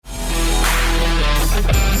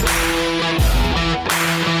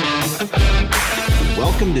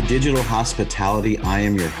Welcome to Digital Hospitality. I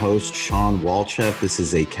am your host, Sean Walchef. This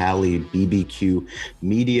is a Cali BBQ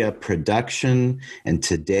Media production, and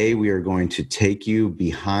today we are going to take you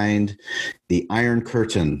behind the Iron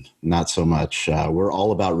Curtain. Not so much. We're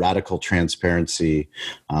all about radical transparency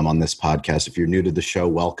on this podcast. If you're new to the show,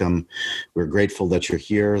 welcome. We're grateful that you're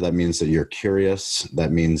here. That means that you're curious.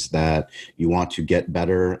 That means that you want to get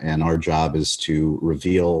better, and our job is to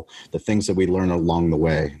reveal the things that we learn along the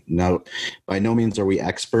way. No, by no means are we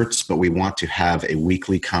experts, but we want to have a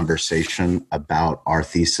weekly conversation about our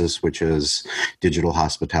thesis, which is digital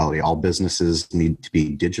hospitality. All businesses need to be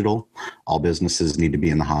digital. All businesses need to be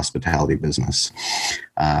in the hospitality business.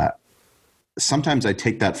 Sometimes I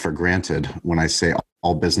take that for granted when I say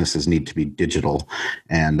all businesses need to be digital.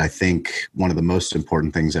 And I think one of the most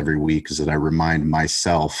important things every week is that I remind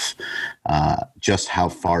myself just how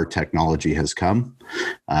far technology has come.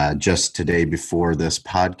 Just today before this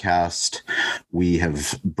podcast, we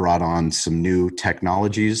have brought on some new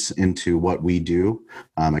technologies into what we do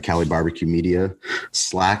at Cali BBQ Media,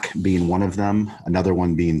 Slack being one of them, another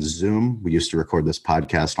one being Zoom. We used to record this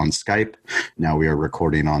podcast on Skype. Now we are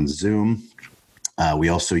recording on Zoom. We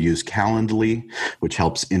also use Calendly, which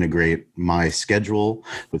helps integrate my schedule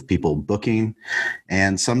with people booking.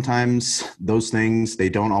 And sometimes those things, they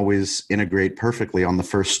don't always integrate perfectly on the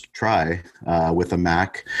first try with a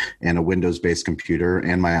Mac and a Windows-based computer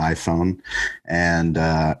and my iPhone. And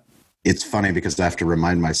it's funny because I have to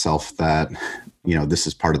remind myself that, you know, this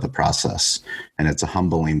is part of the process, and it's a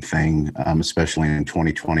humbling thing, especially in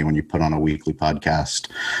 2020 when you put on a weekly podcast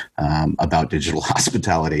about digital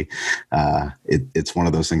hospitality. It's one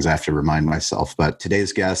of those things I have to remind myself. But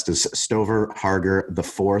today's guest is Stover Harger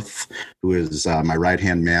IV, who is my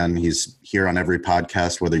right-hand man. He's here on every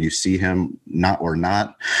podcast, whether you see him not,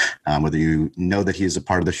 whether you know that he is a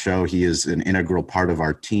part of the show. He is an integral part of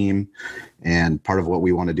our team, and part of what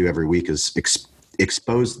we want to do every week is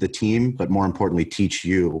expose the team, but more importantly, teach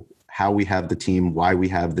you how we have the team, why we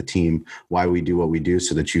have the team, why we do what we do,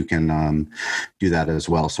 so that you can do that as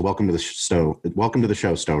well. So welcome to the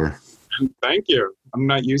show, Stover. Thank you.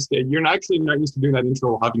 You're actually not used to doing that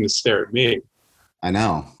intro, having to stare at me. I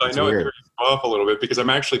know. I know it threw you off a little bit because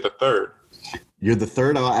I'm actually the third. You're the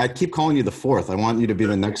third? I keep calling you the fourth. I want you to be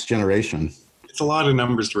the next generation. It's a lot of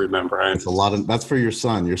numbers to remember. It's a lot of. That's for your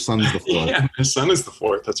son. Your son's the fourth. Yeah, my son is the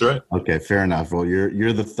fourth. That's right. Okay, fair enough. Well,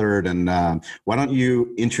 you're the third, and why don't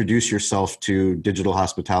you introduce yourself to digital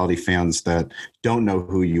hospitality fans that don't know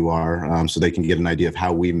who you are, so they can get an idea of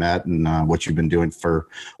how we met and what you've been doing for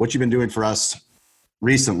us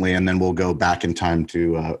recently, and then we'll go back in time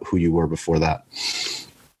to who you were before that.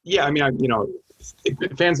 Yeah, I mean,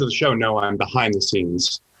 fans of the show know I'm behind the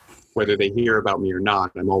scenes. Whether they hear about me or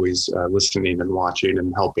not, I'm always listening and watching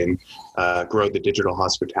and helping grow the digital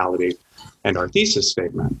hospitality and our thesis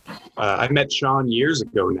statement. I met Sean years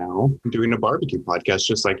ago now doing a barbecue podcast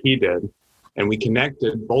just like he did. And we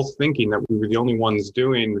connected both thinking that we were the only ones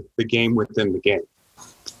doing the game within the game.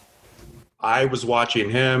 I was watching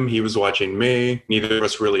him, he was watching me. Neither of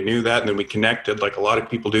us really knew that. And then we connected like a lot of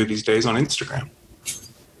people do these days on Instagram.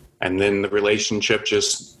 And then the relationship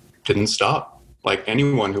just didn't stop. Like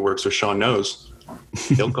anyone who works with Sean knows,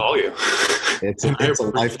 he'll call you. It's a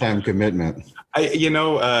lifetime commitment.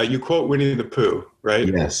 You quote Winnie the Pooh, right?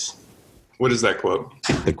 Yes. What is that quote?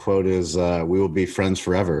 The quote is, we will be friends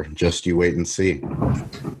forever. Just you wait and see.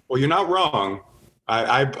 Well, you're not wrong.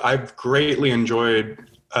 I've greatly enjoyed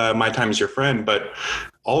my time as your friend, but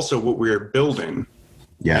also what we're building.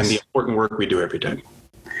 Yes. And the important work we do every day.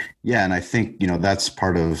 Yeah, and I think, that's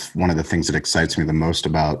part of one of the things that excites me the most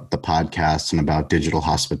about the podcast and about digital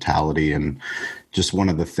hospitality, and just one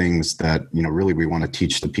of the things that, really we want to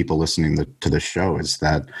teach the people listening to the show is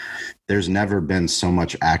that there's never been so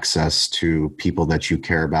much access to people that you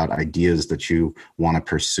care about, ideas that you want to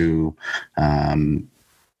pursue. And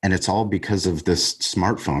it's all because of this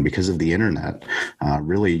smartphone, because of the internet.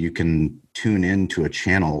 Really, you can tune into a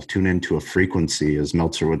channel, tune into a frequency, as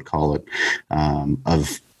Meltzer would call it,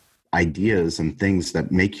 of ideas and things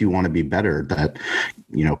that make you want to be better, that,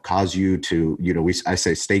 cause you to, I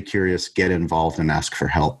say, stay curious, get involved, and ask for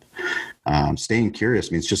help. Staying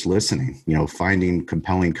curious means just listening, finding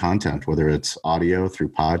compelling content, whether it's audio through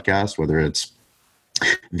podcast, whether it's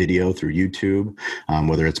video through YouTube,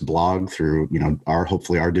 whether it's blog through,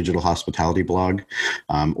 hopefully our digital hospitality blog,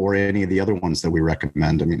 or any of the other ones that we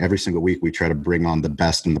recommend. I mean, every single week we try to bring on the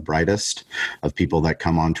best and the brightest of people that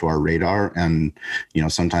come onto our radar. And,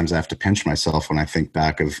 sometimes I have to pinch myself when I think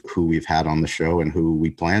back of who we've had on the show and who we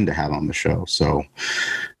plan to have on the show. So,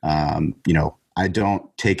 I don't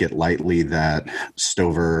take it lightly that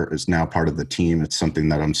Stover is now part of the team. It's something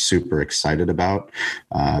that I'm super excited about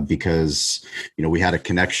because, we had a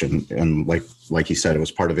connection. And like he said, it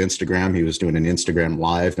was part of Instagram. He was doing an Instagram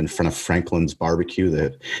live in front of Franklin's Barbecue,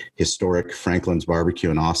 the historic Franklin's Barbecue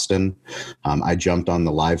in Austin. I jumped on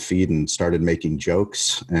the live feed and started making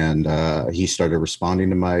jokes, and he started responding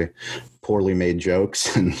to my poorly made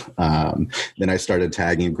jokes. And then I started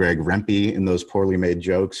tagging Greg Rempe in those poorly made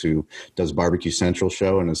jokes, who does Barbecue Central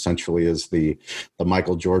show and essentially is the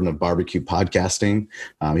Michael Jordan of barbecue podcasting.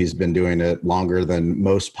 He's been doing it longer than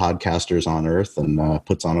most podcasters on earth, and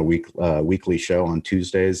puts on a weekly show on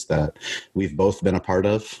Tuesdays that we've both been a part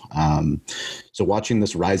of. So watching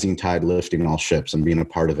this rising tide lifting all ships and being a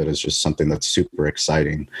part of it is just something that's super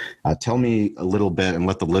exciting. Tell me a little bit and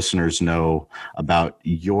let the listeners know about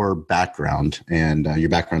your background and your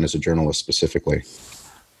background as a journalist specifically.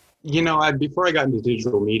 Before I got into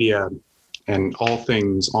digital media and all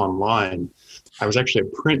things online, I was actually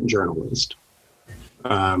a print journalist.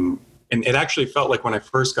 And it actually felt like when I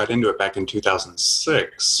first got into it back in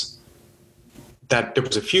 2006, that there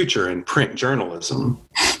was a future in print journalism,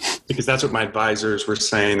 because that's what my advisors were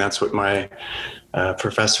saying. That's what my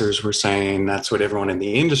professors were saying. That's what everyone in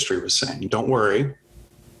the industry was saying. Don't worry,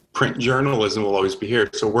 print journalism will always be here.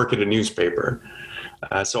 So work at a newspaper.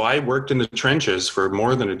 So I worked in the trenches for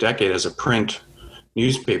more than a decade as a print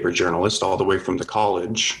newspaper journalist, all the way from the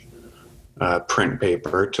college print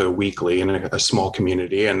paper to weekly in a small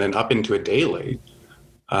community, and then up into a daily.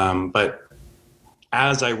 But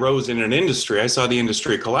as I rose in an industry, I saw the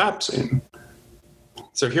industry collapsing.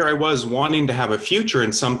 So here I was wanting to have a future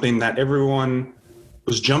in something that everyone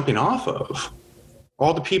was jumping off of.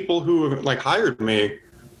 All the people who hired me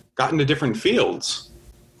got into different fields.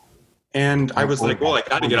 And I was I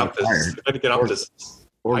got to get off this. I got to get off this.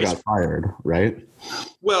 Or got fired, right?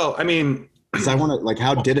 Well, I mean, because I want to,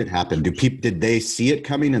 how did it happen? Did they see it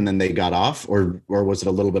coming and then they got off, or was it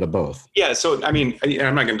a little bit of both? Yeah. So, I mean,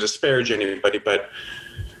 I'm not going to disparage anybody, but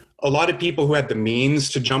a lot of people who had the means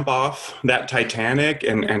to jump off that Titanic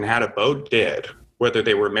and had a boat did, whether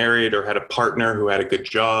they were married or had a partner who had a good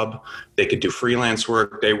job, they could do freelance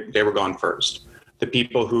work. They were gone first. The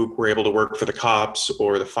people who were able to work for the cops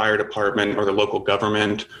or the fire department or the local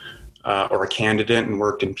government or a candidate and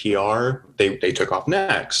worked in PR, they took off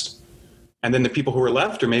next. And then the people who were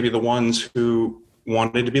left are maybe the ones who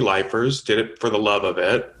wanted to be lifers, did it for the love of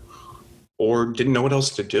it, or didn't know what else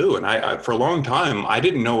to do. And I for a long time, I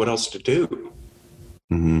didn't know what else to do.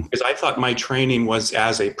 Because I thought my training was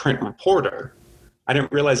as a print reporter. I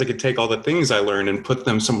didn't realize I could take all the things I learned and put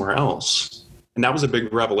them somewhere else. And that was a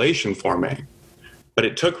big revelation for me. But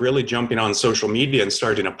it took really jumping on social media and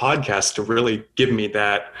starting a podcast to really give me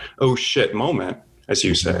that oh shit moment, as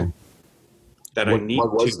you say.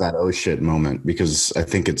 What was that oh shit moment? Because I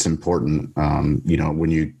think it's important.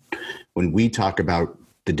 When we talk about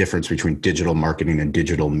the difference between digital marketing and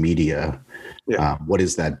digital media, what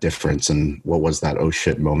is that difference, and what was that oh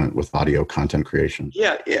shit moment with audio content creation?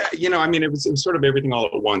 Yeah. It was sort of everything all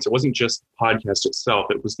at once. It wasn't just the podcast itself.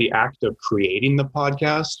 It was the act of creating the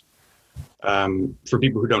podcast. For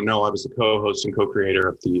people who don't know, I was the co-host and co-creator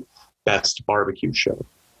of the Best Barbecue Show.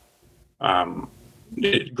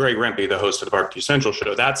 Greg Rempe, the host of the Barbecue Central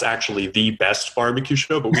show, that's actually the best barbecue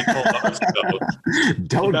show, but we call those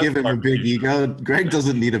Don't give him a big ego. Greg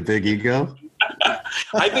doesn't need a big ego.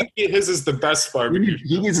 I think his is the best barbecue show.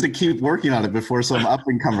 He needs to keep working on it before some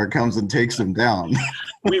up-and-comer comes and takes him down.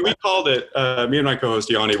 we called it, me and my co-host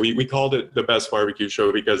Yanni, we called it the Best Barbecue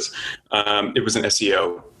Show because it was an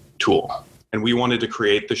SEO tool. And we wanted to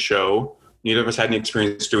create the show. Neither of us had any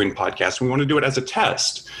experience doing podcasts. We wanted to do it as a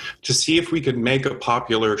test to see if we could make a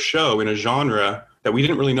popular show in a genre that we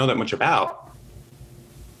didn't really know that much about.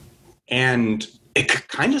 And it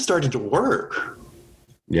kind of started to work.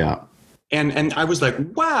 Yeah. And I was like,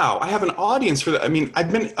 wow, I have an audience for that. I mean,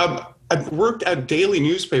 I've worked at a daily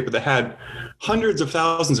newspaper that had hundreds of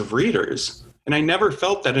thousands of readers. And I never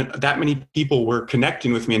felt that many people were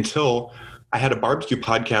connecting with me until I had a barbecue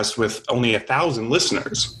podcast with only 1,000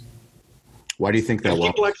 listeners. Why do you think that was?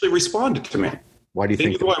 People actually responded to me. Why do you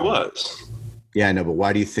think they knew who I was? Yeah, I know, but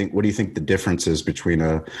what do you think the difference is between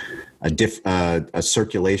a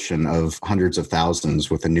circulation of hundreds of thousands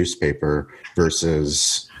with a newspaper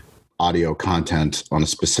versus audio content on a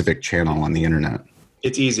specific channel on the internet?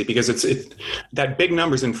 It's easy because that big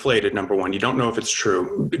number's inflated, number one. You don't know if it's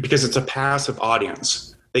true because it's a passive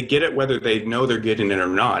audience. They get it whether they know they're getting it or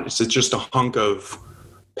not. It's just a hunk of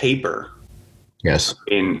paper. Yes.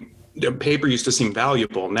 The paper used to seem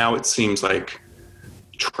valuable. Now it seems like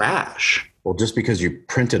trash. Well, just because you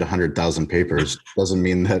printed 100,000 papers doesn't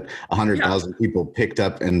mean that 100,000 people picked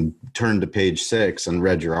up and turned to page 6 and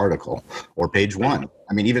read your article, or page 1.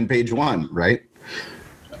 I mean, even page 1, right?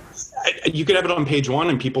 You could have it on page 1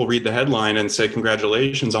 and people read the headline and say,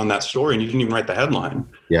 congratulations on that story. And you didn't even write the headline.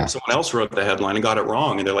 Yeah. Someone else wrote the headline and got it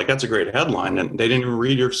wrong. And they're like, that's a great headline. And they didn't even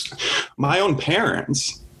read my own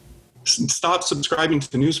parents stopped subscribing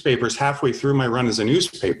to the newspapers halfway through my run as a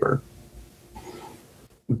newspaper.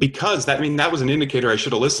 Because that was an indicator I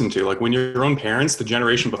should have listened to. Like, when your own parents, the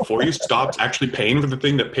generation before you, stopped actually paying for the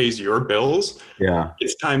thing that pays your bills, yeah,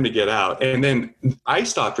 it's time to get out. And then I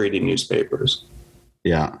stopped reading newspapers.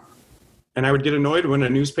 Yeah. And I would get annoyed when a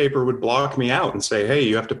newspaper would block me out and say, hey,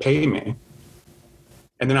 you have to pay me.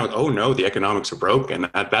 And then I would, oh no, the economics are broken.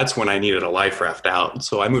 That's when I needed a life raft out.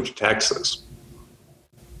 So I moved to Texas.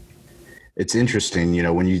 It's interesting,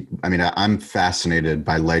 I'm fascinated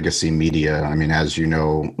by legacy media. I mean, as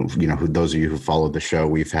those of you who followed the show,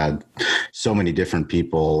 we've had so many different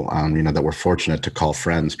people, that we're fortunate to call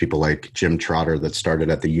friends. People like Jim Trotter, that started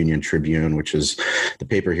at the Union Tribune, which is the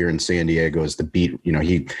paper here in San Diego, as the beat,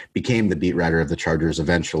 he became the beat writer of the Chargers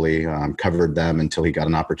eventually, covered them until he got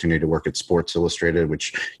an opportunity to work at Sports Illustrated,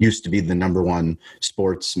 which used to be the #1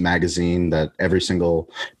 sports magazine that every single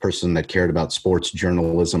person that cared about sports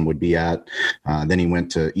journalism would be at. Then he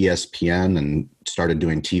went to ESPN and started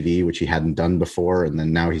doing TV, which he hadn't done before. And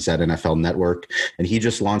then now he's at NFL Network, and he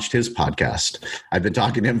just launched his podcast. I've been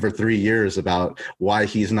talking to him for 3 years about why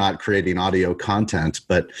he's not creating audio content,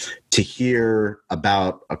 but to hear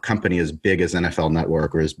about a company as big as NFL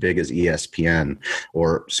Network, or as big as ESPN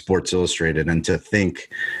or Sports Illustrated, and to think,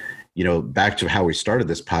 back to how we started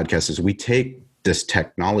this podcast, is we take this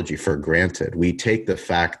technology for granted. We take the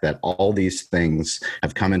fact that all these things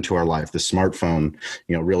have come into our life. The smartphone,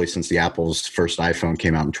 really since the Apple's first iPhone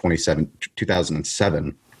came out in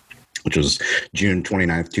 2007, which was June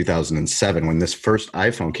 29th, 2007, when this first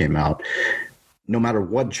iPhone came out. No matter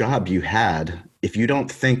what job you had, if you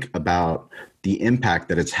don't think about the impact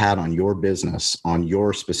that it's had on your business, on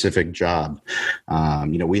your specific job.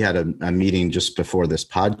 We had a meeting just before this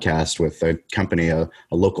podcast with a company, a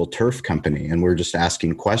local turf company, and we're just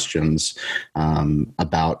asking questions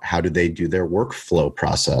about how do they do their workflow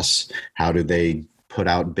process? How do they put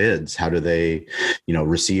out bids? How do they,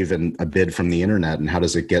 receive a bid from the internet, and how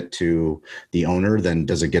does it get to the owner? Then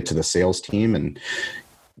does it get to the sales team? And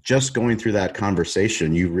just going through that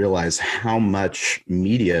conversation, you realize how much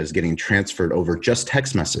media is getting transferred over just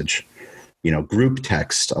text message. Group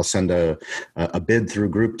text. I'll send a bid through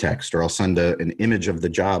group text, or I'll send an image of the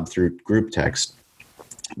job through group text.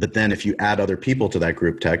 But then if you add other people to that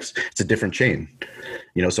group text, it's a different chain.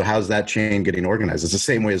 So how's that chain getting organized? It's the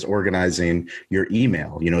same way as organizing your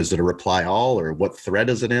email. Is it a reply all, or what thread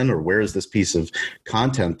is it in, or where is this piece of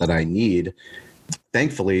content that I need?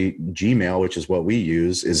 Thankfully, Gmail, which is what we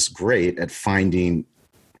use, is great at finding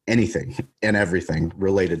anything and everything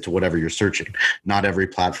related to whatever you're searching. Not every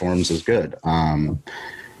platform is as good.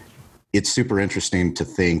 It's super interesting to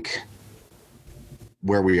think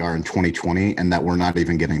where we are in 2020 and that we're not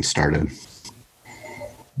even getting started.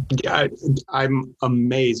 Yeah, I'm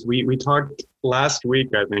amazed. We talked last week,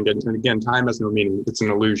 I think, and again, time has no meaning. It's an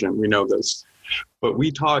illusion. We know this. But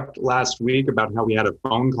we talked last week about how we had a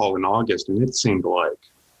phone call in August, and it seemed like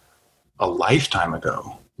a lifetime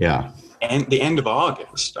ago. Yeah. And the end of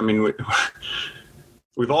August. I mean,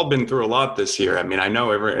 we've all been through a lot this year. I mean, I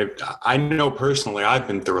know personally I've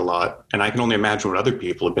been through a lot, and I can only imagine what other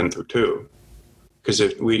people have been through too. Because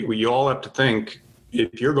if we all have to think,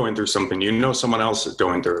 if you're going through something, someone else is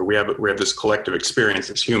going through it. We have this collective experience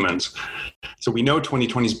as humans. So we know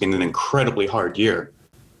 2020 has been an incredibly hard year.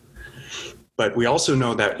 But we also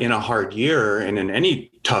know that in a hard year and in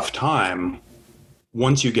any tough time,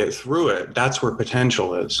 once you get through it, that's where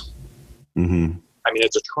potential is. Mm-hmm. I mean,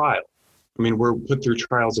 it's a trial. I mean, we're put through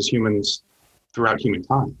trials as humans throughout human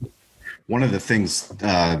time. One of the things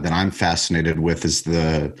that I'm fascinated with is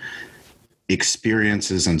the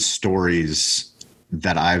experiences and stories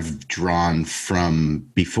that I've drawn from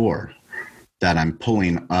before, that I'm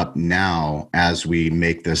pulling up now as we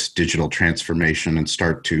make this digital transformation and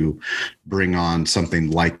start to bring on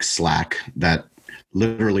something like Slack. That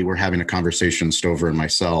literally we're having a conversation, Stover and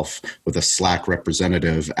myself, with a Slack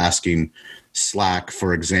representative, asking Slack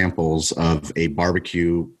for examples of a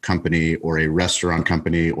barbecue company or a restaurant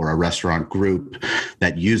company or a restaurant group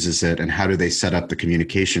that uses it, and how do they set up the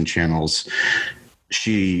communication channels.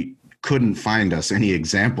 She couldn't find us any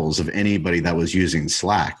examples of anybody that was using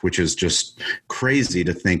Slack, which is just crazy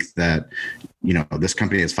to think that, this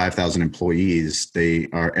company has 5,000 employees. They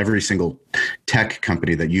are every single tech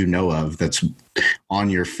company that you know of that's on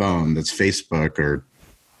your phone, that's Facebook or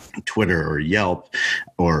Twitter or Yelp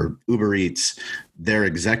or Uber Eats, their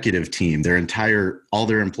executive team, all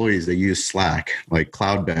their employees, they use Slack, like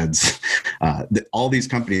Cloudbeds. All these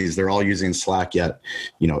companies, they're all using Slack, yet,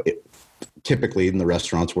 typically in the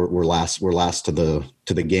restaurants, we're last to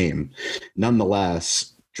the game.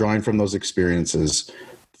 Nonetheless, drawing from those experiences,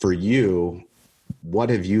 for you,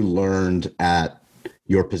 what have you learned at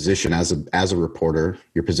your position as a reporter,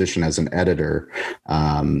 your position as an editor,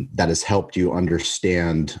 that has helped you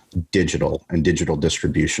understand digital and digital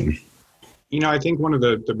distribution? I think one of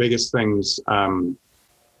the biggest things, one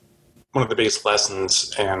of the biggest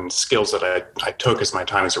lessons and skills that I took as my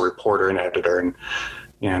time as a reporter and editor,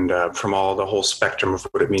 and from the whole spectrum of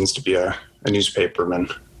what it means to be a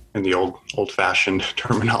newspaperman in the old-fashioned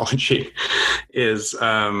terminology, is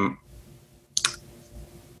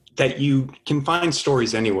that you can find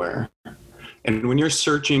stories anywhere. And when you're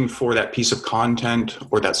searching for that piece of content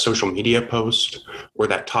or that social media post or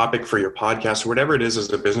that topic for your podcast or whatever it is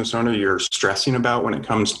as a business owner you're stressing about when it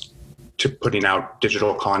comes to putting out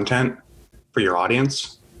digital content for your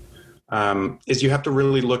audience, is you have to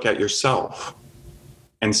really look at yourself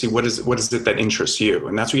and see what is it that interests you.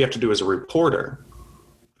 And that's what you have to do as a reporter.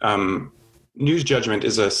 News judgment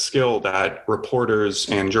is a skill that reporters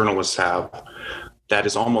and journalists have that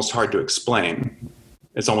is almost hard to explain.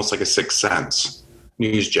 It's almost like a sixth sense,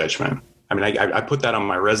 news judgment. I mean, I put that on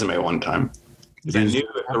my resume one time because I knew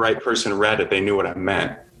if the right person read it, they knew what I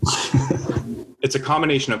meant. It's a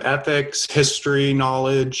combination of ethics, history,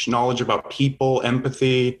 knowledge about people,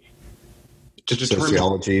 empathy, to determine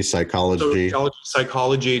sociology,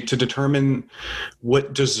 psychology, to determine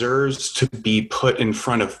what deserves to be put in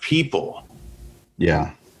front of people.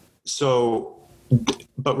 Yeah. So,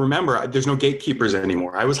 but remember, there's no gatekeepers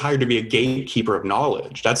anymore. I was hired to be a gatekeeper of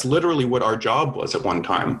knowledge. That's literally what our job was at one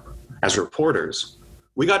time as reporters.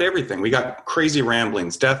 We got everything. We got crazy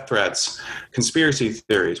ramblings, death threats, conspiracy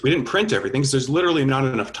theories. We didn't print everything because there's literally not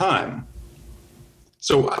enough time.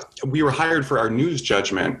 So we were hired for our news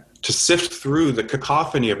judgment to sift through the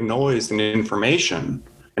cacophony of noise and information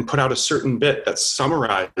and put out a certain bit that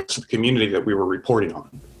summarized the community that we were reporting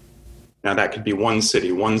on. Now, that could be one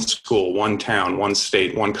city, one school, one town, one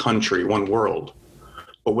state, one country, one world.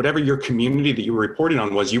 But whatever your community that you were reporting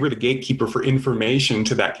on was, you were the gatekeeper for information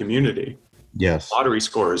to that community. Yes. Lottery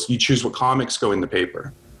scores, you choose what comics go in the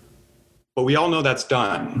paper. But we all know that's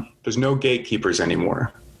done. There's no gatekeepers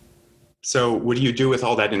anymore. So what do you do with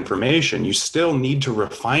all that information? You still need to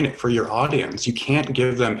refine it for your audience. You can't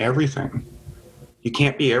give them everything. You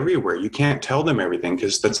can't be everywhere. You can't tell them everything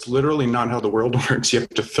because that's literally not how the world works. You have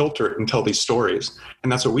to filter it and tell these stories.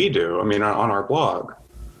 And that's what we do, on our blog.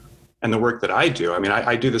 And the work that I do,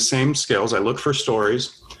 I do the same skills. I look for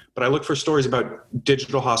stories, but I look for stories about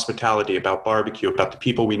digital hospitality, about barbecue, about the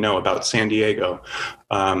people we know, about San Diego,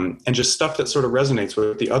 and just stuff that sort of resonates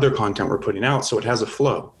with the other content we're putting out so it has a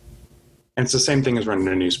flow. And it's the same thing as running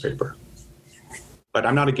a newspaper. But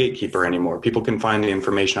I'm not a gatekeeper anymore. People can find the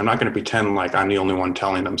information. I'm not going to pretend like I'm the only one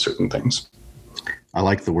telling them certain things. I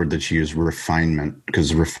like the word that you use, refinement,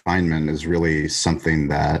 because refinement is really something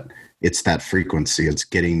that it's that frequency. It's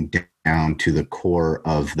getting down to the core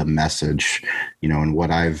of the message, and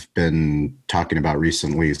what I've been talking about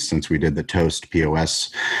recently since we did the Toast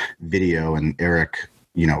POS video, and Eric,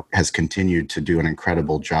 has continued to do an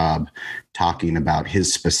incredible job talking about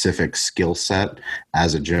his specific skill set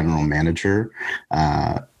as a general manager,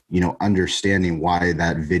 understanding why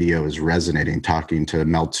that video is resonating, talking to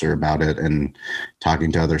Meltzer about it and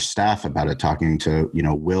talking to other staff about it, talking to,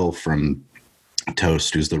 Will from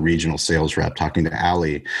Toast, who's the regional sales rep, talking to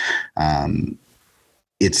Allie.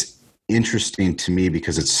 It's interesting to me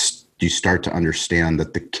because you start to understand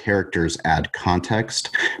that the characters add context,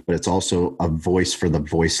 but it's also a voice for the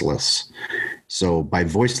voiceless. So by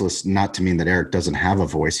voiceless, not to mean that Eric doesn't have a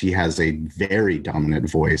voice. He has a very dominant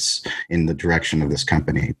voice in the direction of this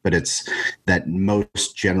company, but it's that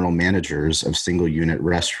most general managers of single unit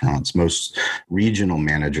restaurants, most regional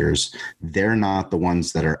managers, they're not the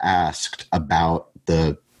ones that are asked about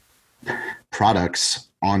the products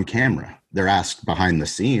on camera. They're asked behind the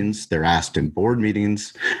scenes, they're asked in board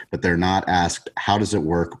meetings, but they're not asked, how does it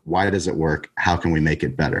work? Why does it work? How can we make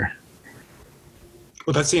it better?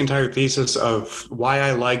 Well, that's the entire thesis of why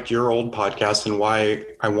I liked your old podcast and why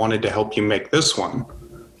I wanted to help you make this one.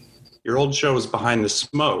 Your old show is Behind the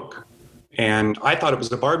Smoke. And I thought it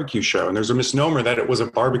was a barbecue show. And there's a misnomer that it was a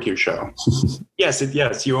barbecue show.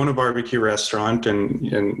 Yes, you own a barbecue restaurant and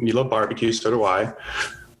you love barbecue, so do I.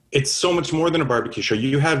 It's so much more than a barbecue show.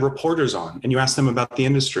 You had reporters on and you asked them about the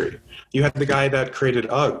industry. You had the guy that created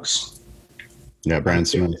Uggs. Yeah, Brian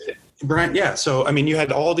Smith. Brian, yeah. So, I mean, you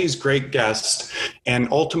had all these great guests, and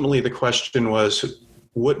ultimately the question was,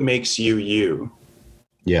 what makes you you?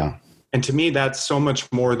 Yeah. And to me, that's so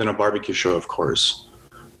much more than a barbecue show, of course.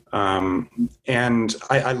 And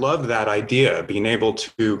I love that idea, being able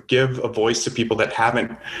to give a voice to people that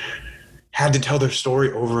haven't had to tell their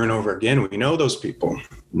story over and over again. We know those people.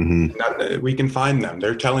 Mm-hmm. We can find them.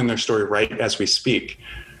 They're telling their story right as we speak.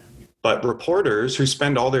 But reporters who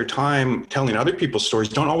spend all their time telling other people's stories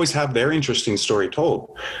don't always have their interesting story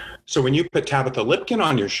told. So when you put Tabitha Lipkin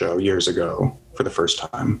on your show years ago for the first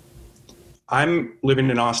time, I'm living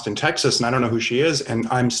in Austin, Texas, and I don't know who she is, and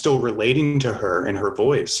I'm still relating to her and her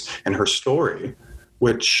voice and her story,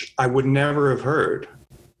 which I would never have heard.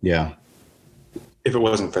 Yeah. If it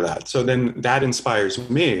wasn't for that. So then that inspires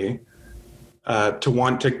me to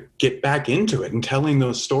want to get back into it and telling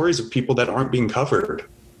those stories of people that aren't being covered.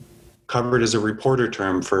 Covered is a reporter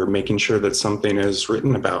term for making sure that something is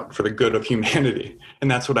written about for the good of humanity.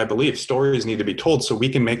 And that's what I believe. Stories need to be told so we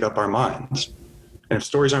can make up our minds. And if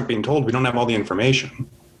stories aren't being told, we don't have all the information.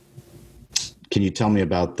 Can you tell me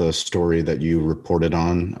about the story that you reported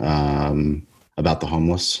on about the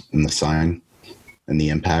homeless and the sign and the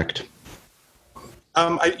impact?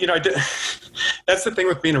 I did. That's the thing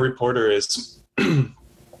with being a reporter is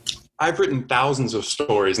I've written thousands of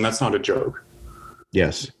stories, and that's not a joke.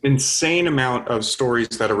 Yes. Insane amount of stories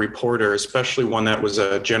that a reporter, especially one that was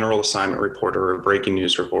a general assignment reporter or a breaking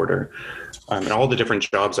news reporter, and all the different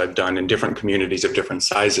jobs I've done in different communities of different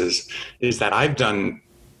sizes, is that I've done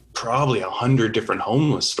probably 100 different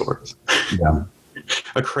homeless stories. Yeah.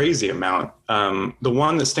 A crazy amount. The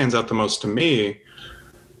one that stands out the most to me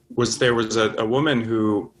was there was a woman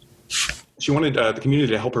who, she wanted the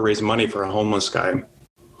community to help her raise money for a homeless guy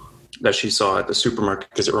that she saw at the supermarket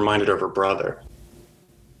because it reminded her of her brother.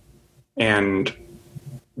 And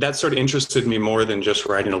that sort of interested me more than just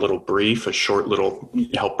writing a little brief, a short little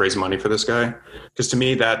help raise money for this guy. Because to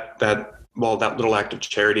me, that while that little act of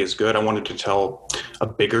charity is good, I wanted to tell a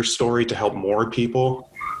bigger story to help more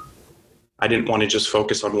people. I didn't want to just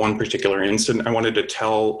focus on one particular incident. I wanted to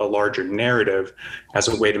tell a larger narrative as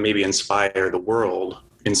a way to maybe inspire the world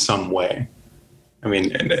in some way. I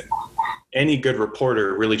mean, any good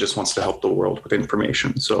reporter really just wants to help the world with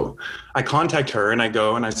information. So I contact her and I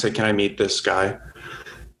go and I say, can I meet this guy?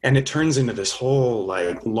 And it turns into this whole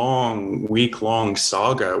long, week-long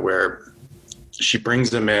saga where she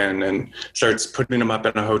brings him in and starts putting him up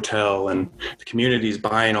in a hotel, and the community's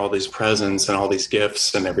buying all these presents and all these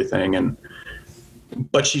gifts and everything.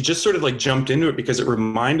 But she just sort of jumped into it because it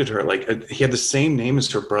reminded her, he had the same name as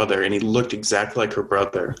her brother and he looked exactly like her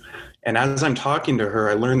brother. And as I'm talking to her,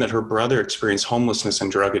 I learned that her brother experienced homelessness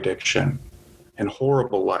and drug addiction and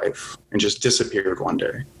horrible life and just disappeared one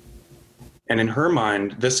day. And in her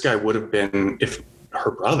mind, this guy would have been her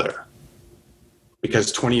brother,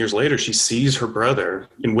 because 20 years later, she sees her brother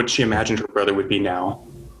in what she imagined her brother would be now,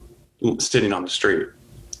 sitting on the street.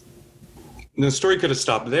 And the story could have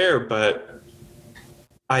stopped there, but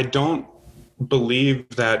I don't believe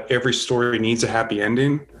that every story needs a happy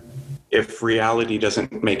ending if reality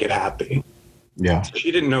doesn't make it happy. Yeah. So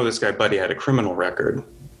she didn't know this guy, Buddy, had a criminal record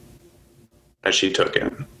that she took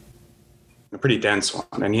in, a pretty dense one.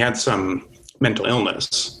 And he had some mental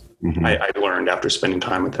illness, I learned after spending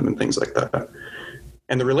time with him and things like that.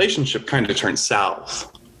 And the relationship kind of turned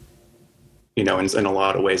south, in a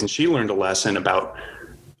lot of ways. And she learned a lesson about,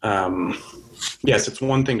 yes, it's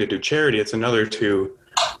one thing to do charity. It's another to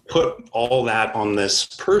put all that on this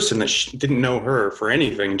person that she didn't know her for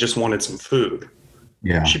anything and just wanted some food.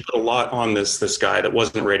 Yeah. She put a lot on this guy that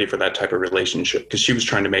wasn't ready for that type of relationship because she was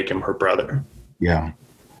trying to make him her brother. Yeah.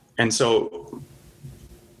 And so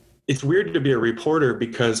it's weird to be a reporter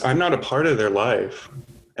because I'm not a part of their life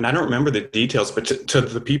and I don't remember the details, but to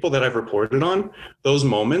the people that I've reported on, those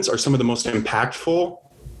moments are some of the most impactful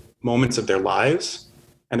moments of their lives.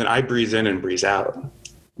 And then I breeze in and breeze out.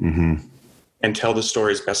 Mm-hmm. And tell the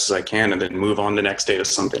story as best as I can and then move on the next day to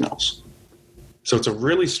something else. So it's a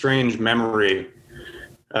really strange memory.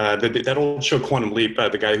 That old show Quantum Leap,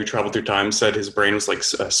 the guy who traveled through time said his brain was like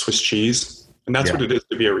Swiss cheese. And that's what it is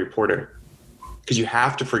to be a reporter. Because you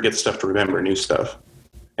have to forget stuff to remember new stuff.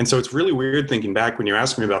 And so it's really weird thinking back when you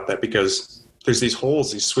asked me about that, because there's these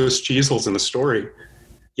holes, these Swiss cheese holes in the story.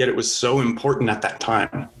 Yet it was so important at that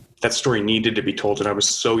time. That story needed to be told and I was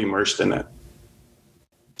so immersed in it.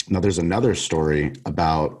 Now, there's another story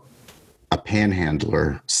about a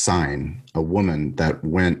panhandler sign a woman that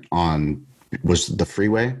went on, was the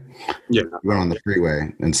freeway? Yeah. Went on the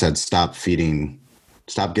freeway and said, stop giving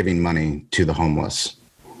money to the homeless.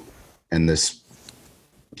 And this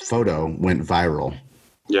photo went viral.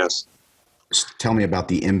 Yes. Tell me about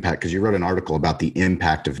the impact, because you wrote an article about the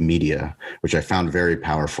impact of media, which I found very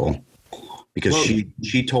powerful, because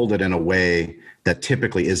she told it in a way that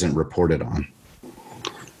typically isn't reported on.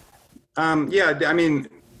 Yeah, I mean,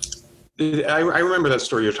 I remember that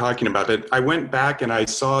story you're talking about. That I went back and I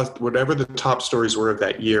saw whatever the top stories were of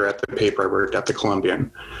that year at the paper I worked at, the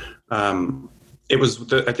Columbian. It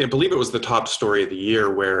was I believe it was the top story of the year,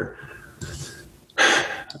 where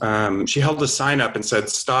she held a sign up and said,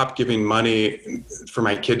 "Stop giving money for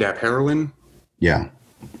my kid to have heroin." Yeah.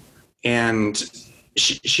 And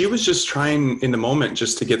she was just trying in the moment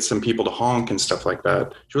just to get some people to honk and stuff like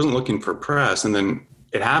that. She wasn't looking for press, and then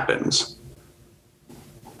it happens.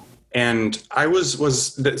 And I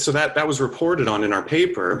so that was reported on in our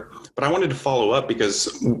paper, but I wanted to follow up,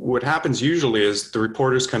 because what happens usually is the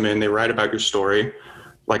reporters come in, they write about your story,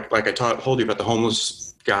 like I told you about the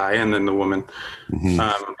homeless guy and then the woman,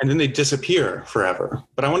 and then they disappear forever.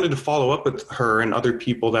 But I wanted to follow up with her and other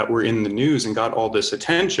people that were in the news and got all this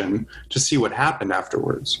attention to see what happened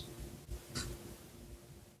afterwards.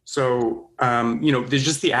 So, there's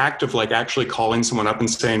just the act of like actually calling someone up and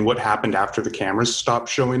saying what happened after the cameras stopped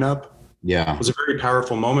showing up. Yeah. It was a very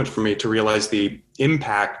powerful moment for me to realize the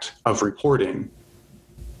impact of reporting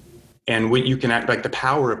and what you can act like, the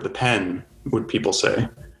power of the pen, what people say.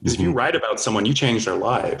 Because if you write about someone, you change their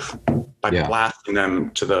life by blasting them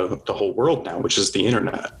to the whole world now, which is the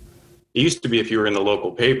internet. It used to be if you were in the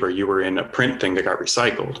local paper, you were in a print thing that got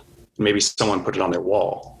recycled. Maybe someone put it on their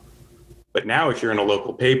wall. But now if you're in a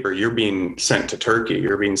local paper, you're being sent to Turkey,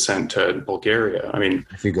 you're being sent to Bulgaria. I mean,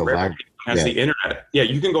 if you go viral, has the internet. Yeah,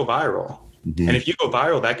 you can go viral. And if you go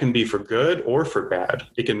viral, that can be for good or for bad.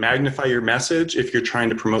 It can magnify your message if you're trying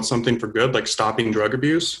to promote something for good, like stopping drug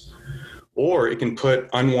abuse. Or it can put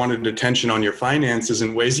unwanted attention on your finances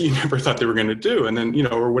in ways you never thought they were going to do. And then,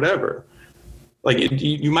 or whatever. Like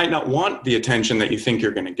you might not want the attention that you think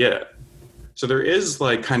you're going to get. So there is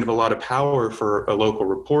like kind of a lot of power for a local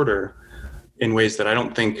reporter in ways that I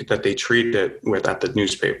don't think that they treat it with at the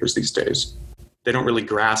newspapers these days. They don't really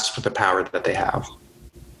grasp the power that they have.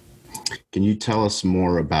 Can you tell us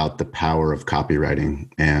more about the power of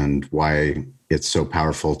copywriting and why it's so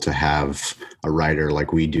powerful to have a writer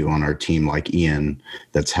like we do on our team, like Ian,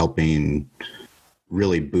 that's helping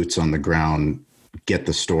really boots on the ground, get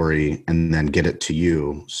the story and then get it to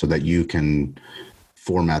you so that you can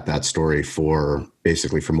format that story for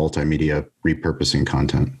multimedia repurposing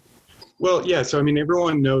content? Well, yeah. So, I mean,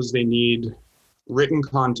 everyone knows they need written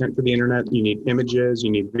content for the internet. You need images,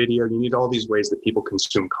 you need video, you need all these ways that people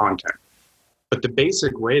consume content. But the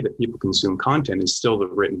basic way that people consume content is still the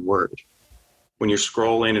written word. When you're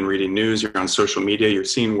scrolling and reading news, you're on social media, you're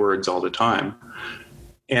seeing words all the time.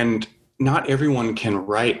 And not everyone can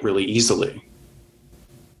write really easily.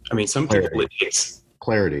 I mean, some people, it takes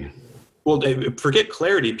clarity. Well, forget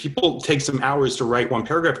clarity. People take some hours to write one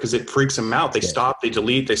paragraph because it freaks them out. They stop, they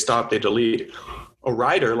delete, they stop, they delete. A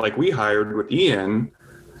writer like we hired with Ian,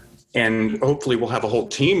 and hopefully we'll have a whole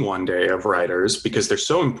team one day of writers because they're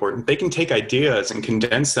so important. They can take ideas and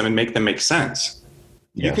condense them and make them make sense.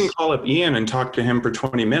 Yes. You can call up Ian and talk to him for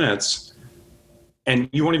 20 minutes and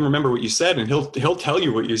you won't even remember what you said, and he'll tell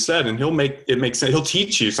you what you said, and he'll make it make sense. He'll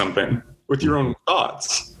teach you something with your own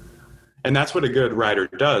thoughts. And that's what a good writer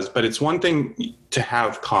does. But it's one thing to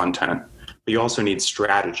have content, but you also need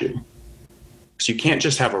strategy. So you can't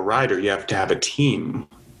just have a writer, you have to have a team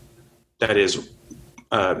that is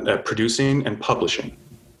producing and publishing.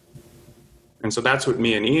 And so that's what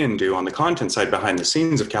me and Ian do on the content side behind the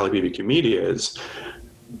scenes of Cali BBQ Media is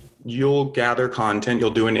you'll gather content,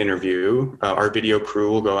 you'll do an interview, our video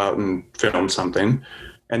crew will go out and film something,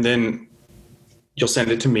 and then you'll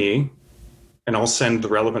send it to me, and I'll send the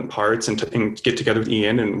relevant parts and get together with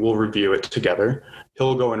Ian, and we'll review it together.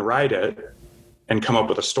 He'll go and write it and come up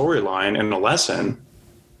with a storyline and a lesson.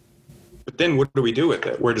 But then what do we do with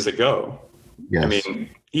it? Where does it go? Yes. I mean,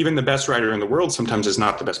 even the best writer in the world sometimes is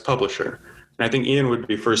not the best publisher. And I think Ian would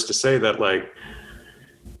be first to say that, like,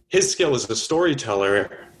 his skill as a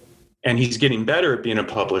storyteller, and he's getting better at being a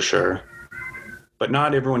publisher, but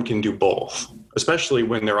not everyone can do both, especially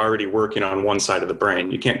when they're already working on one side of the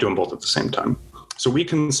brain. You can't do them both at the same time. So we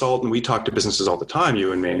consult and we talk to businesses all the time,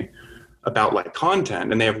 you and me, about like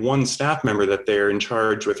content. And they have one staff member that they're in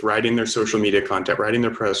charge with writing their social media content, writing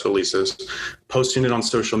their press releases, posting it on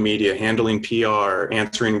social media, handling PR,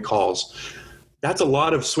 answering calls. that's a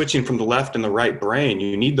lot of switching from the left and the right brain.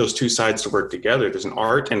 You need those two sides to work together. There's an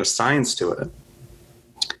art and a science to it.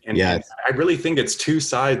 And I really think it's two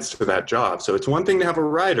sides to that job. So it's one thing to have a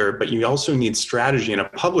writer, but you also need strategy and a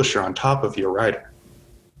publisher on top of your writer,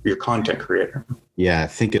 your content creator. Yeah, I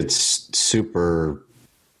think it's super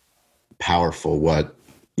powerful what,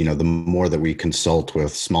 the more that we consult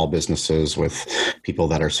with small businesses, with people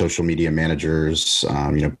that are social media managers,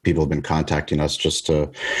 people have been contacting us just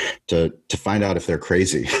to find out if they're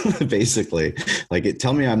crazy, basically. Like,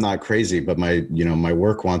 tell me I'm not crazy, but my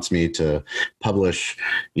work wants me to publish,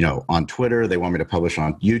 on Twitter. They want me to publish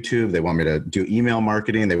on YouTube. They want me to do email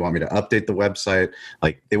marketing. They want me to update the website.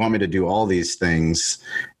 Like, they want me to do all these things,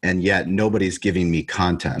 and yet nobody's giving me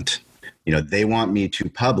content. They want me to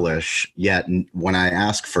publish, yet when I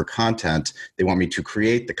ask for content, they want me to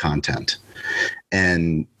create the content.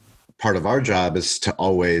 And part of our job is to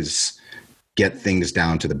always get things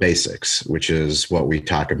down to the basics, which is what we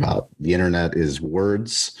talk about. The internet is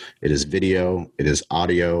words, it is video, it is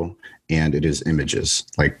audio, and it is images.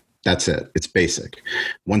 Like, that's it. It's basic.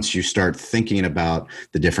 Once you start thinking about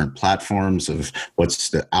the different platforms of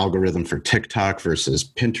what's the algorithm for TikTok versus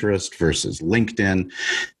Pinterest versus LinkedIn,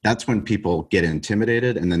 that's when people get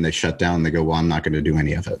intimidated and then they shut down. They go, well, I'm not going to do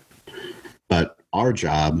any of it. But our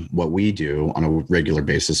job, what we do on a regular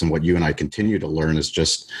basis and what you and I continue to learn is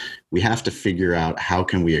just, we have to figure out how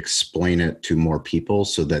can we explain it to more people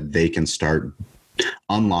so that they can start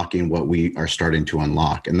unlocking what we are starting to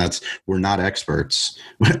unlock. And we're not experts.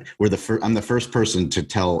 I'm the first person to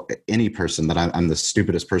tell any person that I'm the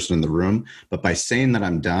stupidest person in the room. But by saying that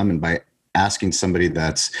I'm dumb and by asking somebody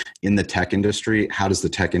that's in the tech industry, how does the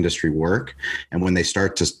tech industry work? And when they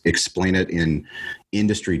start to explain it in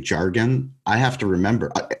industry jargon, I have to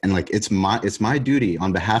remember, and it's my duty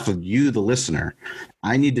on behalf of you, the listener,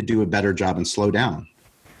 I need to do a better job and slow down.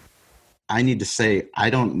 I need to say, I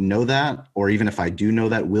don't know that, or even if I do know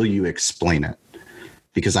that, will you explain it?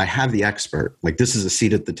 Because I have the expert. Like, this is a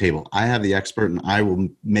seat at the table. I have the expert, and I will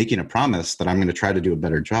making a promise that I'm going to try to do a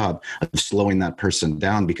better job of slowing that person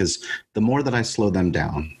down, because the more that I slow them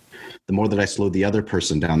down, the more that I slow the other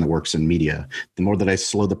person down that works in media, the more that I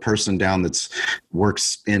slow the person down that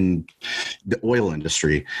works in the oil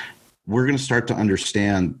industry, we're going to start to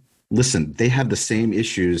understand, listen, they have the same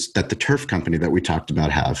issues that the turf company that we talked about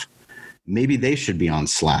have. Maybe they should be on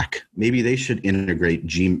Slack. Maybe they should integrate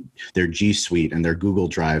their G Suite and their Google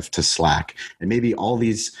Drive to Slack. And maybe all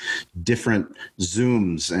these different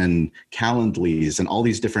Zooms and Calendlys and all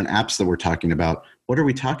these different apps that we're talking about, what are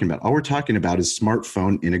we talking about? All we're talking about is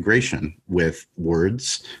smartphone integration with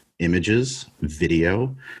words, images,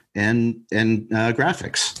 video, and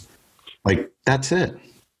graphics. Like, that's it.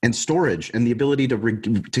 And storage and the ability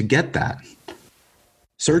to get that.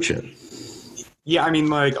 Search it. Yeah, I mean,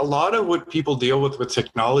 like, a lot of what people deal with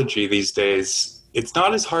technology these days, it's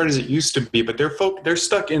not as hard as it used to be, but they're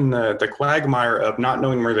stuck in the quagmire of not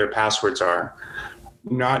knowing where their passwords are,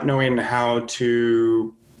 not knowing how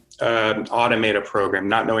to automate a program,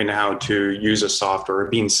 not knowing how to use a software,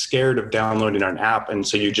 being scared of downloading an app, and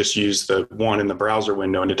so you just use the one in the browser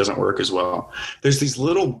window and it doesn't work as well. There's these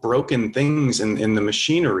little broken things in the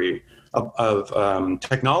machinery of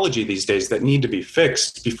technology these days that need to be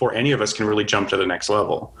fixed before any of us can really jump to the next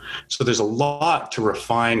level. So there's a lot to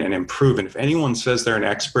refine and improve. And if anyone says they're an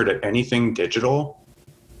expert at anything digital,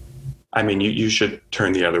 I mean, you should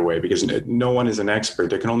turn the other way, because no one is an expert.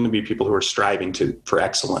 There can only be people who are striving for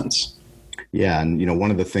excellence. Yeah. And,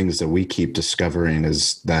 one of the things that we keep discovering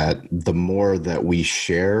is that the more that we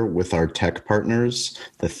share with our tech partners,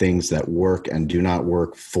 the things that work and do not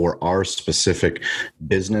work for our specific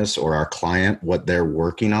business or our client, what they're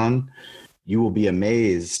working on, you will be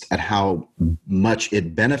amazed at how much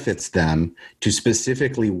it benefits them to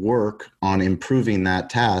specifically work on improving that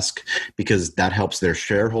task, because that helps their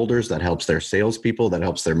shareholders, that helps their salespeople, that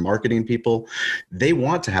helps their marketing people. They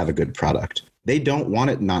want to have a good product. They don't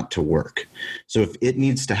want it not to work. So if it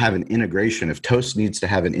needs to have an integration, if Toast needs to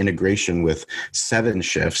have an integration with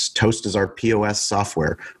 7Shifts, Toast is our POS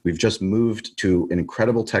software. We've just moved to an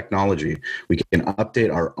incredible technology. We can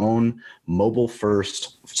update our own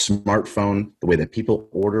mobile-first smartphone, the way that people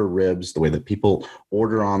order ribs, the way that people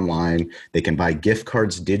order online. They can buy gift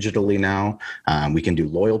cards digitally now. We can do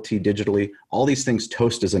loyalty digitally. All these things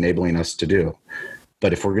Toast is enabling us to do.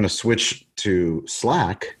 But if we're going to switch to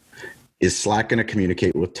Slack, is Slack going to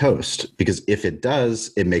communicate with Toast? Because if it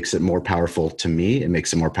does, it makes it more powerful to me. It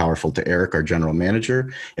makes it more powerful to Eric, our general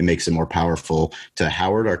manager. It makes it more powerful to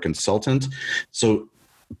Howard, our consultant. So,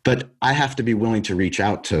 but I have to be willing to reach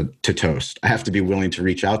out to Toast. I have to be willing to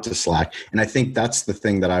reach out to Slack. And I think that's the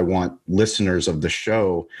thing that I want listeners of the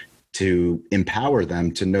show to empower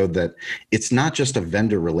them to know that it's not just a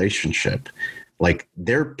vendor relationship. Like,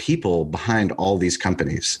 there are people behind all these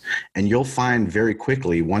companies, and you'll find very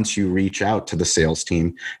quickly, once you reach out to the sales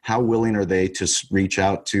team, how willing are they to reach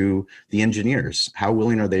out to the engineers? How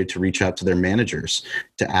willing are they to reach out to their managers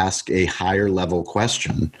to ask a higher level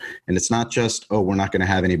question? And it's not just, oh, we're not going to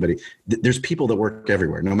have anybody. There's people that work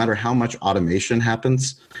everywhere. No matter how much automation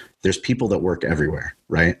happens, there's people that work everywhere,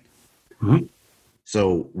 right? Mm-hmm.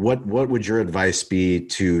 So what would your advice be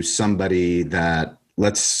to somebody that,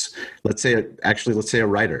 let's say a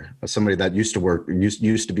writer, somebody that used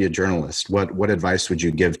to be a journalist? What advice would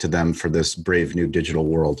you give to them for this brave new digital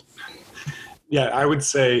world? Yeah, I would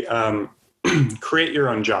say create your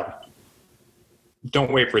own job.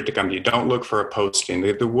 Don't wait for it to come to you. Don't look for a posting.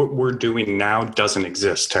 What we're doing now doesn't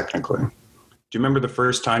exist technically. Do you remember the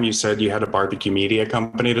first time you said you had a barbecue media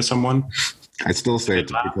company to someone? I still say it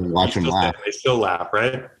to people and watch them laugh. They still laugh,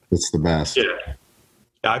 right? It's the best. Yeah.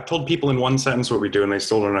 I've told people in one sentence what we do, and they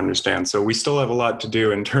still don't understand. So we still have a lot to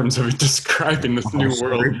do in terms of describing this new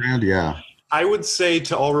world. Brand, yeah. I would say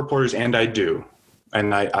to all reporters, and I do,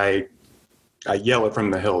 and I yell it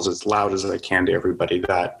from the hills as loud as I can to everybody,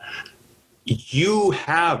 that you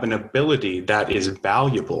have an ability that is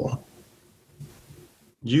valuable.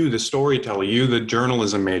 You, the storyteller, you, the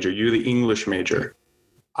journalism major, you, the English major.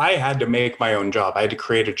 I had to make my own job. I had to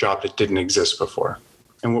create a job that didn't exist before.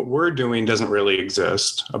 And what we're doing doesn't really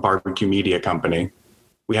exist, a barbecue media company.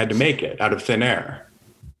 We had to make it out of thin air.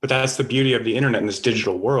 But that's the beauty of the internet in this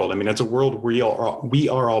digital world. I mean, it's a world we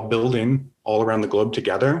are all building all around the globe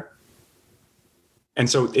together. And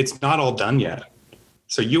so it's not all done yet.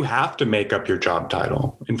 So you have to make up your job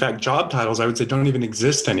title. In fact, job titles, I would say, don't even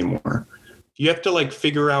exist anymore. You have to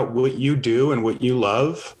figure out what you do and what you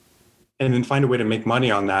love, and then find a way to make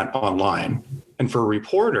money on that online. And for a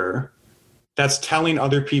reporter, that's telling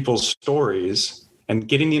other people's stories and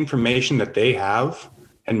getting the information that they have.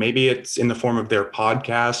 And maybe it's in the form of their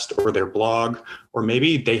podcast or their blog, or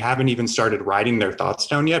maybe they haven't even started writing their thoughts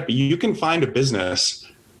down yet. But you can find a business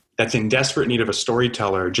that's in desperate need of a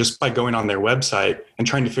storyteller just by going on their website and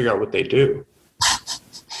trying to figure out what they do.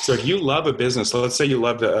 So if you love a business, let's say you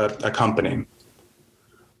love a company,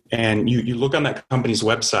 and you look on that company's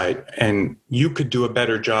website and you could do a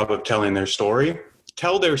better job of telling their story,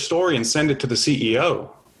 tell their story and send it to the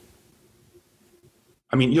CEO.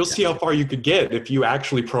 I mean, you'll see how far you could get if you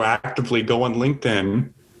actually proactively go on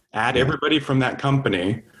LinkedIn, add everybody from that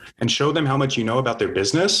company, and show them how much you know about their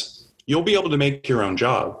business. You'll be able to make your own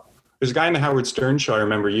job. There's a guy in the Howard Stern show, I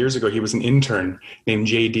remember years ago, he was an intern named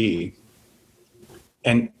JD.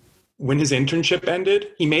 And when his internship ended,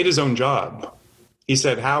 he made his own job. He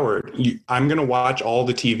said, Howard, I'm going to watch all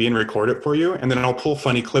the TV and record it for you, and then I'll pull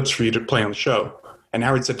funny clips for you to play on the show. And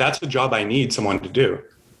Howard said, that's the job I need someone to do.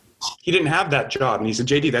 He didn't have that job. And he said,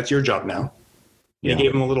 JD, that's your job now. And he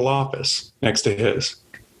gave him a little office next to his.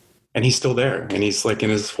 And he's still there. And he's in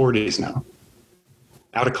his 40s now.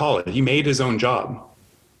 Out of college. He made his own job.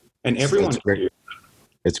 And everyone...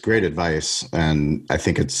 It's great advice. And I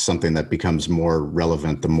think it's something that becomes more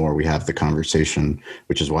relevant the more we have the conversation,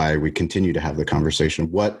 which is why we continue to have the conversation.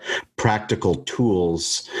 What practical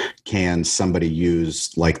tools can somebody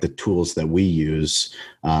use, like the tools that we use?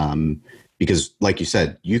 Because like you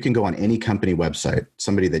said, you can go on any company website,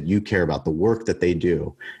 somebody that you care about, the work that they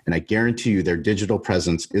do, and I guarantee you their digital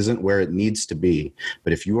presence isn't where it needs to be.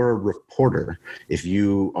 But if you are a reporter, if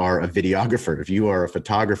you are a videographer, if you are a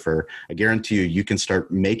photographer, I guarantee you can start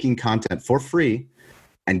making content for free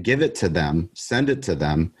and give it to them, send it to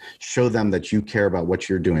them, show them that you care about what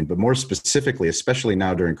you're doing. But more specifically, especially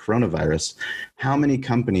now during coronavirus, how many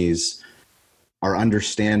companies are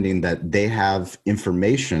understanding that they have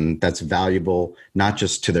information that's valuable, not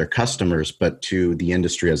just to their customers, but to the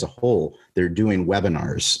industry as a whole? They're doing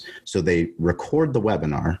webinars. So they record the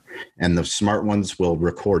webinar, and the smart ones will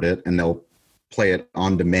record it and they'll play it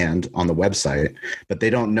on demand on the website, but they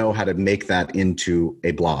don't know how to make that into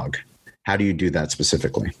a blog. How do you do that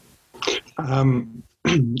specifically?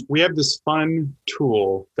 We have this fun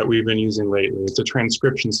tool that we've been using lately. It's a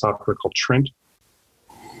transcription software called Trint.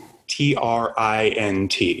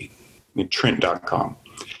 TRINT, Trint.com.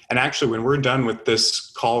 And actually, when we're done with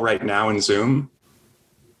this call right now in Zoom,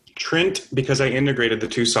 Trint, because I integrated the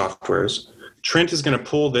two softwares, Trint is going to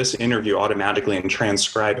pull this interview automatically and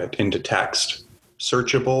transcribe it into text.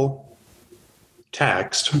 Searchable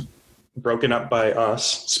text, broken up by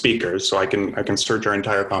us speakers, so I can search our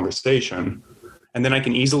entire conversation. And then I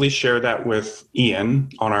can easily share that with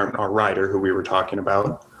Ian, on our writer who we were talking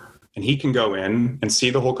about. And he can go in and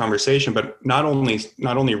see the whole conversation, but not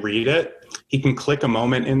only read it, he can click a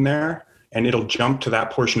moment in there and it'll jump to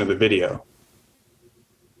that portion of the video.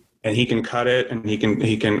 And he can cut it, and he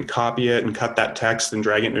can copy it and cut that text and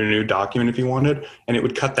drag it into a new document if he wanted, and it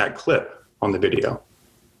would cut that clip on the video.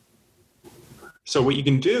 So what you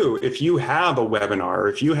can do, if you have a webinar, or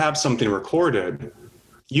if you have something recorded,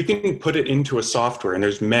 you can put it into a software, and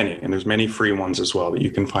there's many free ones as well that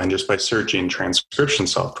you can find just by searching transcription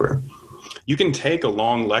software. You can take a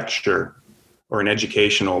long lecture or an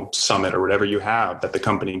educational summit or whatever you have that the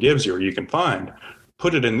company gives you, or you can find,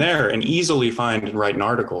 put it in there and easily find and write an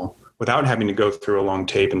article without having to go through a long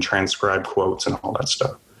tape and transcribe quotes and all that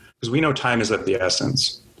stuff. Because we know time is of the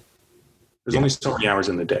essence. There's only so many hours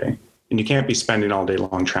in the day, and you can't be spending all day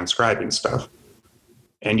long transcribing stuff.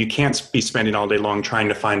 And you can't be spending all day long trying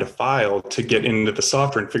to find a file to get into the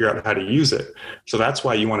software and figure out how to use it. So that's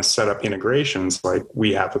why you want to set up integrations like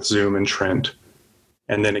we have with Zoom and Trint.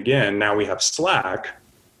 And then again, now we have Slack.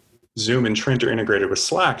 Zoom and Trint are integrated with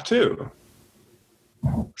Slack too.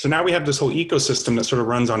 So now we have this whole ecosystem that sort of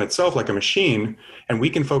runs on itself like a machine, and we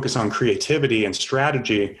can focus on creativity and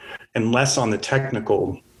strategy and less on the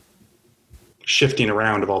technical shifting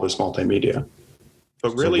around of all this multimedia.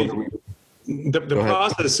 But really, the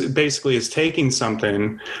process basically is taking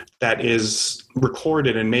something that is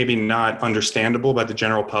recorded and maybe not understandable by the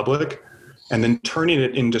general public, and then turning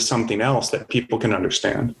it into something else that people can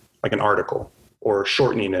understand, like an article, or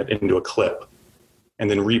shortening it into a clip, and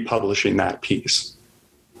then republishing that piece.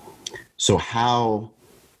 So how,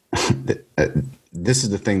 this is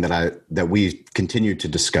the thing that we continue to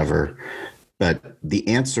discover, but the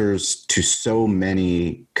answers to so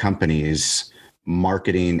many companies'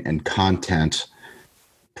 marketing and content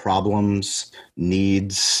problems,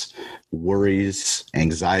 needs, worries,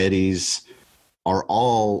 anxieties are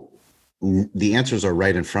all, the answers are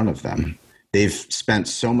right in front of them. They've spent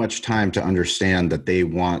so much time to understand that they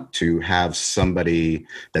want to have somebody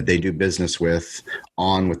that they do business with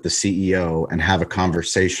on with the CEO and have a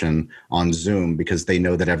conversation on Zoom, because they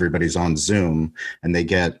know that everybody's on Zoom, and they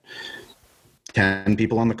get 10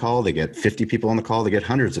 people on the call, they get 50 people on the call, they get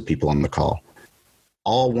hundreds of people on the call,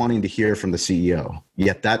 all wanting to hear from the CEO.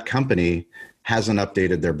 Yet that company hasn't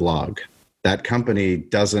updated their blog. That company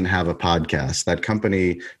doesn't have a podcast. That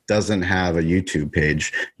company doesn't have a YouTube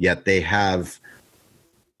page, yet they have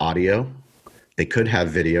audio. They could have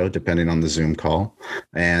video, depending on the Zoom call,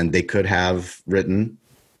 and they could have written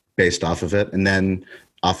based off of it. And then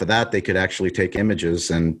off of that, they could actually take images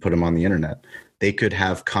and put them on the internet. They could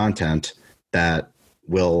have content that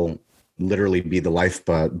will literally be the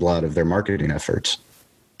lifeblood of their marketing efforts.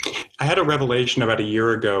 I had a revelation about a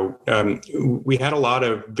year ago. We had a lot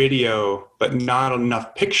of video, but not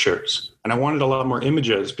enough pictures. And I wanted a lot more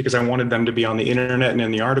images because I wanted them to be on the internet and in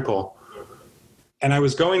the article. And I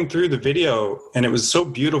was going through the video, and it was so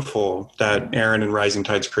beautiful that Aaron and Rising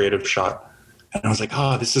Tides Creative shot. And I was like,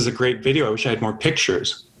 this is a great video. I wish I had more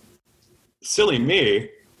pictures. Silly me.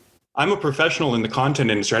 I'm a professional in the content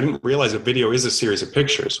industry. I didn't realize a video is a series of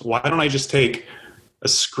pictures. Why don't I just take a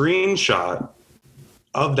screenshot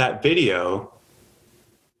of that video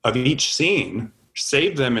of each scene,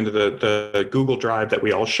 save them into the Google Drive that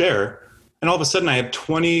we all share, and all of a sudden I have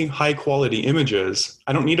 20 high quality images.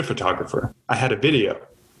 I don't need a photographer. I had a video.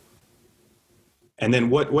 And then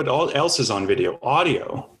what else is on video?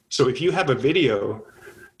 Audio. So if you have a video,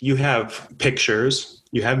 you have pictures,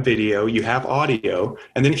 you have video, you have audio,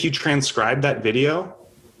 and then if you transcribe that video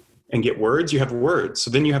and get words, you have words.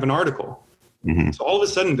 So then you have an article. Mm-hmm. So all of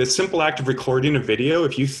a sudden, this simple act of recording a video,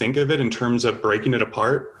 if you think of it in terms of breaking it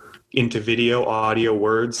apart into video, audio,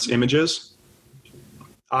 words, images,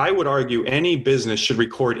 I would argue any business should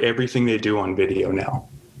record everything they do on video now,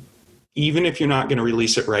 even if you're not going to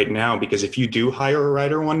release it right now, because if you do hire a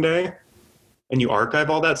writer one day and you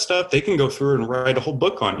archive all that stuff, they can go through and write a whole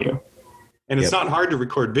book on you. And it's not hard to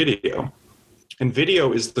record video. And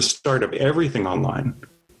video is the start of everything online,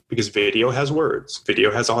 because video has words,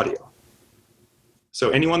 video has audio. So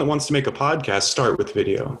anyone that wants to make a podcast, start with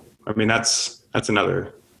video. I mean, that's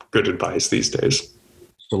another good advice these days.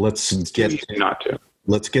 So let's get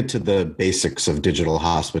to the basics of digital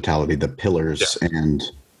hospitality, the pillars, and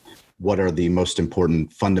what are the most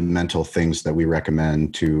important fundamental things that we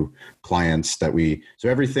recommend to clients so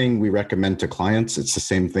everything we recommend to clients, it's the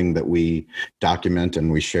same thing that we document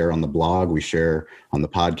and we share on the blog, we share on the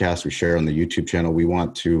podcast, we share on the YouTube channel. We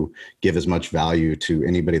want to give as much value to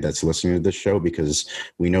anybody that's listening to this show, because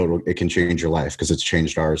we know it can change your life, because it's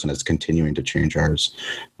changed ours and it's continuing to change ours.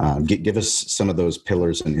 Give us some of those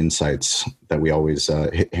pillars and insights that we always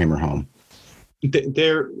hammer home.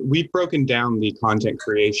 We've broken down the content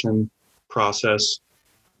creation process,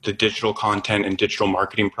 the digital content and digital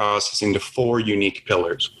marketing process into 4 unique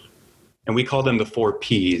pillars. And we call them the 4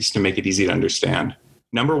 Ps to make it easy to understand.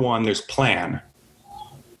 Number 1, there's plan.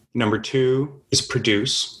 Number 2 is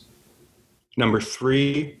produce. Number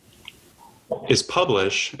 3 is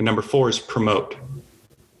publish. And number 4 is promote.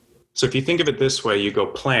 So if you think of it this way, you go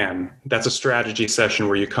plan. That's a strategy session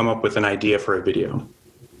where you come up with an idea for a video.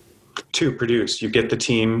 2, produce. You get the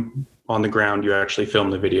team on the ground. You actually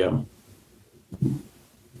film the video.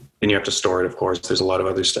 Then you have to store it, of course. There's a lot of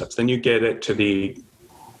other steps. Then you get it to the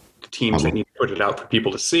teams that need to put it out for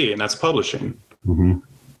people to see, and that's publishing. Mm-hmm.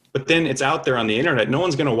 But then it's out there on the internet. No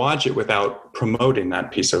one's going to watch it without promoting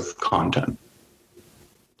that piece of content.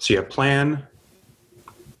 So you have plan,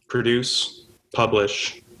 produce,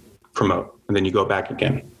 publish, promote, and then you go back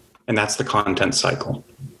again. And that's the content cycle.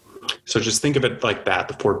 So just think of it like that,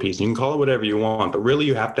 the 4 Ps. You can call it whatever you want, but really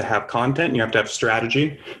you have to have content, you have to have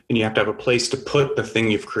strategy, and you have to have a place to put the thing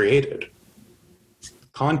you've created.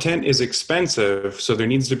 Content is expensive, so there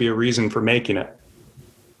needs to be a reason for making it.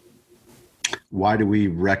 Why do we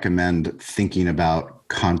recommend thinking about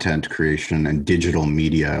content creation and digital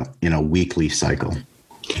media in a weekly cycle?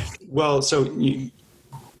 Well, so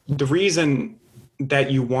the reason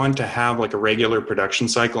that you want to have like a regular production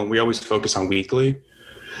cycle, and we always focus on weekly,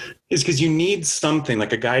 is because you need something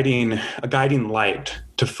like a guiding light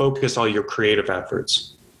to focus all your creative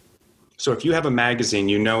efforts. So if you have a magazine,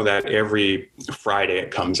 you know that every Friday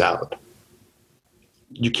it comes out.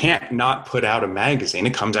 You can't not put out a magazine.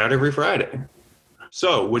 It comes out every Friday.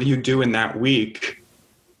 So what do you do in that week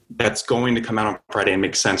that's going to come out on Friday and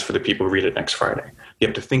make sense for the people who read it next Friday? You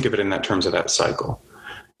have to think of it in that terms of that cycle.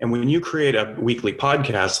 And when you create a weekly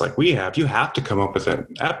podcast like we have, you have to come up with an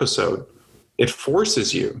episode. It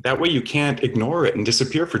forces you. That way you can't ignore it and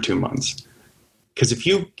disappear for 2 months. Because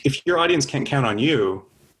if your audience can't count on you,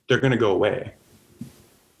 they're going to go away.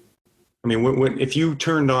 I mean, if you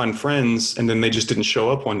turned on Friends and then they just didn't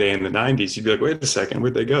show up one day in the 90s, you'd be like, wait a second,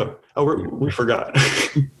 where'd they go? Oh, we forgot.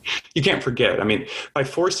 You can't forget. I mean, by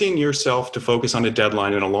forcing yourself to focus on a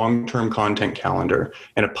deadline and a long-term content calendar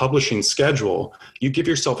and a publishing schedule, you give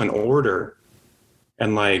yourself an order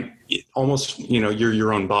and like almost, you're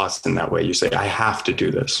your own boss in that way. You say, I have to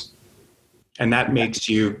do this. And that makes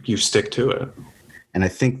you stick to it. And I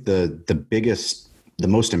think the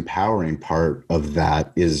most empowering part of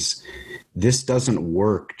that is this doesn't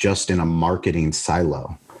work just in a marketing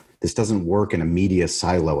silo. This doesn't work in a media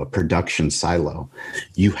silo, a production silo.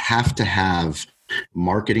 You have to have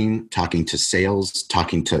marketing, talking to sales,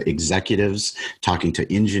 talking to executives, talking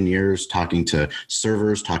to engineers, talking to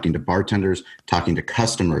servers, talking to bartenders, talking to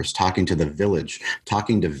customers, talking to the village,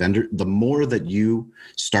 talking to vendors. The more that you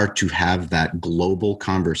start to have that global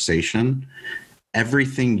conversation,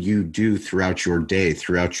 everything you do throughout your day,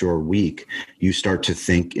 throughout your week, you start to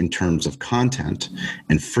think in terms of content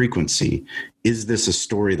and frequency. Is this a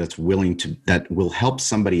story that will help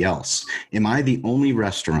somebody else? Am I the only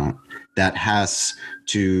restaurant that has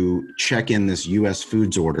to check in this U.S.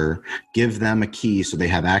 foods order, give them a key so they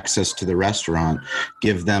have access to the restaurant,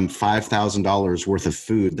 give them $5,000 worth of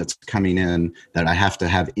food that's coming in that I have to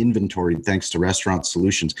have inventory thanks to Restaurant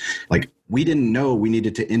Solutions? Like, we didn't know we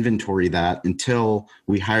needed to inventory that until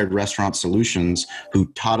we hired Restaurant Solutions, who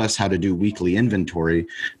taught us how to do weekly inventory.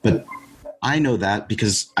 But I know that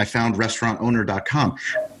because I found restaurantowner.com.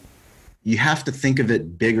 You have to think of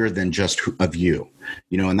it bigger than just of you,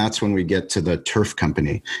 and that's when we get to the turf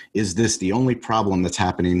company. Is this the only problem that's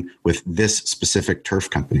happening with this specific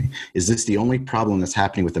turf company? Is this the only problem that's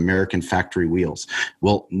happening with American Factory Wheels?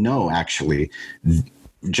 Well, no, actually.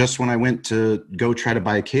 Just when I went to go try to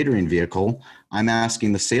buy a catering vehicle, I'm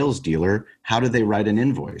asking the sales dealer, how do they write an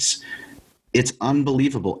invoice? It's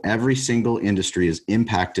unbelievable. Every single industry is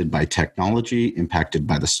impacted by technology, impacted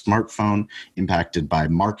by the smartphone, impacted by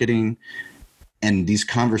marketing. And these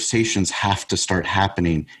conversations have to start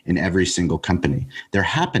happening in every single company. They're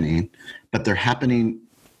happening, but they're happening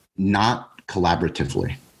not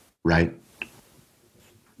collaboratively, right?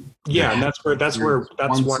 Yeah, and that's one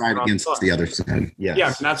side against the other side. Yes. Yeah,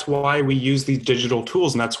 and that's why we use these digital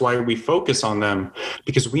tools, and that's why we focus on them,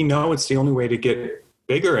 because we know it's the only way to get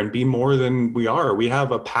bigger and be more than we are. We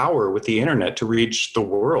have a power with the internet to reach the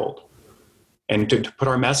world and to put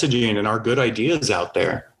our messaging and our good ideas out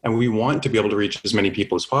there. And we want to be able to reach as many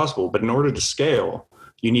people as possible. But in order to scale,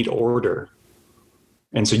 you need order.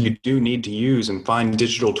 And so you do need to use and find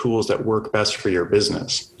digital tools that work best for your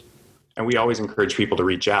business. And we always encourage people to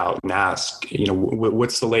reach out and ask,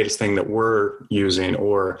 what's the latest thing that we're using,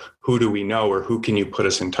 or who do we know, or who can you put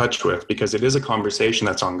us in touch with? Because it is a conversation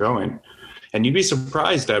that's ongoing. And you'd be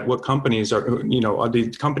surprised at what companies are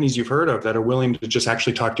the companies you've heard of that are willing to just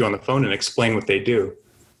actually talk to you on the phone and explain what they do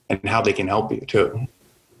and how they can help you too.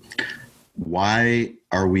 Why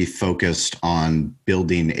are we focused on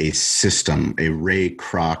building a system, a Ray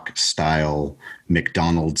Kroc style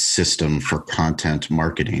McDonald's system for content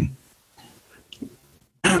marketing?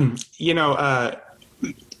 You know,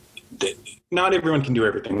 not everyone can do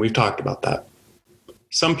everything. We've talked about that.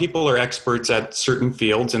 Some people are experts at certain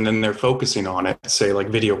fields and then they're focusing on it, say like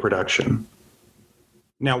video production.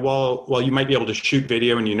 Now, while you might be able to shoot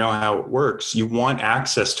video and you know how it works, you want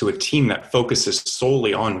access to a team that focuses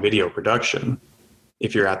solely on video production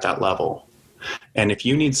if you're at that level. And if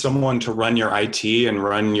you need someone to run your IT and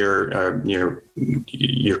run your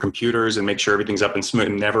computers and make sure everything's up and smooth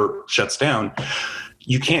and never shuts down,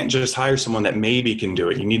 you can't just hire someone that maybe can do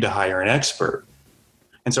it. You need to hire an expert.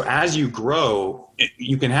 And so as you grow,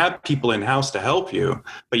 you can have people in-house to help you,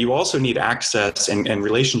 but you also need access and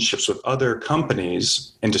relationships with other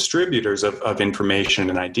companies and distributors of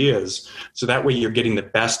information and ideas. So that way you're getting the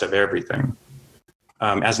best of everything.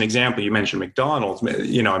 As an example, you mentioned McDonald's.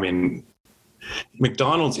 You know, I mean,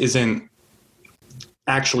 McDonald's isn't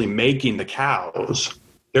actually making the cows.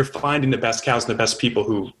 They're finding the best cows and the best people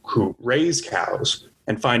who raise cows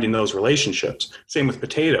and finding those relationships. Same with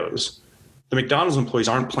potatoes. The McDonald's employees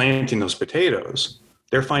aren't planting those potatoes.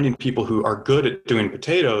 They're finding people who are good at doing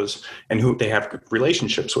potatoes and who they have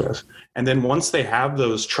relationships with. And then once they have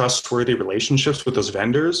those trustworthy relationships with those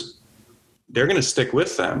vendors, they're going to stick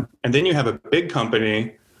with them. And then you have a big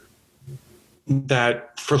company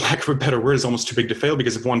that, for lack of a better word, is almost too big to fail,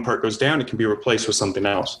 because if one part goes down, it can be replaced with something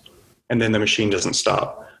else. And then the machine doesn't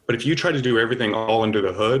stop. But if you try to do everything all under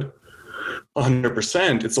the hood,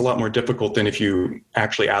 100%, it's a lot more difficult than if you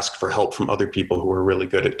actually ask for help from other people who are really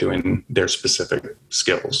good at doing their specific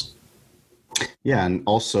skills. Yeah. And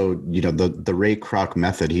also, you know, the Ray Kroc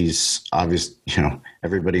method, he's obvious, you know,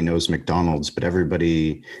 everybody knows McDonald's, but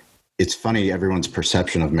it's funny, everyone's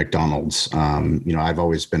perception of McDonald's. You know, I've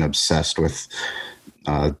always been obsessed with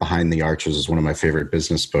Behind the Arches is one of my favorite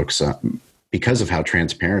business books. Because of how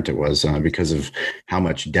transparent it was, because of how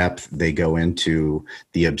much depth they go into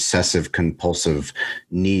the obsessive compulsive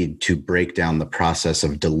need to break down the process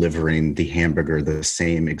of delivering the hamburger the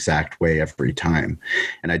same exact way every time.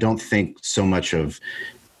 And I don't think so much of,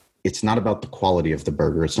 it's not about the quality of the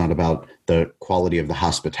burger. It's not about the quality of the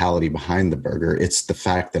hospitality behind the burger. It's the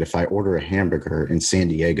fact that if I order a hamburger in San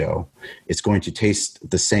Diego, it's going to taste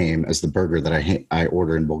the same as the burger that I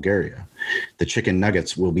order in Bulgaria. The chicken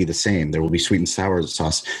nuggets will be the same. There will be sweet and sour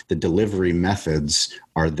sauce. The delivery methods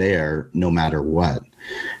are there no matter what.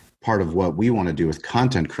 Part of what we want to do with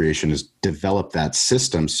content creation is develop that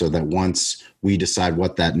system so that once we decide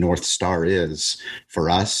what that North Star is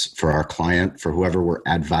for us, for our client, for whoever we're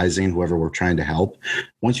advising, whoever we're trying to help,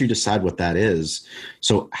 once you decide what that is,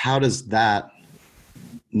 so how does that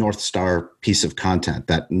North Star piece of content,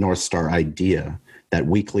 that North Star idea, that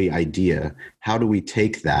weekly idea, how do we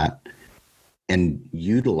take that and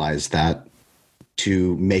utilize that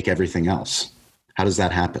to make everything else? How does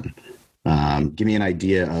that happen? Give me an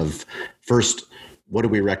idea of, first, what do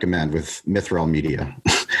we recommend with Mithril Media?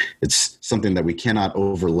 It's something that we cannot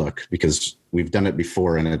overlook because we've done it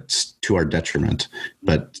before and it's to our detriment.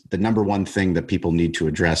 But the number one thing that people need to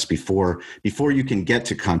address before you can get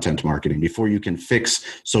to content marketing, before you can fix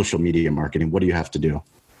social media marketing, what do you have to do?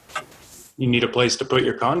 You need a place to put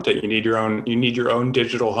your content. You need your own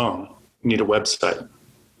digital home. You need a website.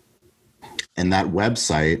 And that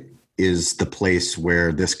website is the place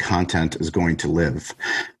where this content is going to live.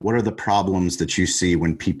 What are the problems that you see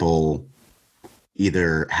when people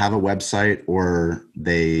either have a website or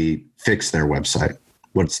they fix their website?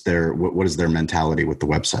 What is their mentality with the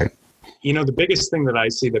website? You know, the biggest thing that I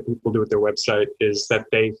see that people do with their website is that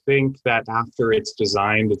they think that after it's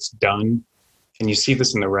designed, it's done. And you see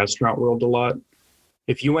this in the restaurant world a lot.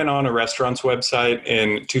 If you went on a restaurant's website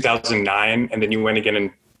in 2009 and then you went again in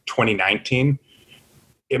 2019,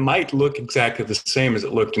 it might look exactly the same as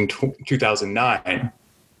it looked in 2009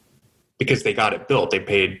 because they got it built. They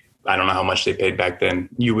paid, I don't know how much they paid back then.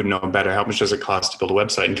 You would know better. How much does it cost to build a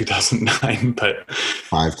website in 2009? But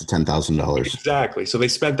 $5,000 to $10,000. Exactly. So they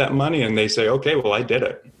spent that money and they say, okay, well, I did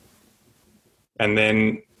it. And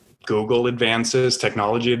then Google advances,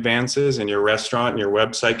 technology advances, and your restaurant and your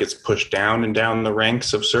website gets pushed down and down the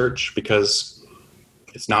ranks of search because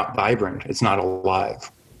it's not vibrant. It's not alive.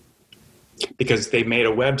 Because they made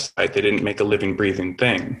a website, they didn't make a living, breathing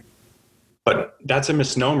thing. But that's a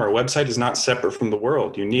misnomer. A website is not separate from the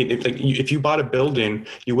world. If you bought a building,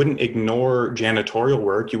 you wouldn't ignore janitorial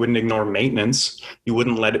work. You wouldn't ignore maintenance. You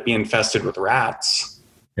wouldn't let it be infested with rats.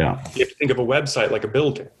 Yeah. You have to think of a website like a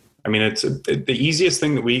building. I mean, it's the easiest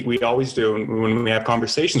thing that we always do when we have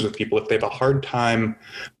conversations with people. If they have a hard time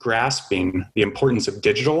grasping the importance of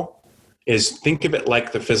digital, is think of it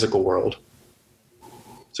like the physical world.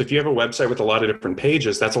 So if you have a website with a lot of different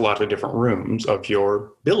pages, that's a lot of different rooms of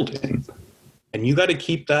your building. And you got to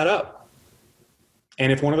keep that up.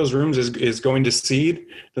 And if one of those rooms is going to seed,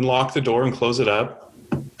 then lock the door and close it up.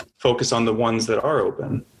 Focus on the ones that are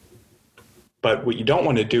open. But what you don't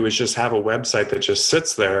want to do is just have a website that just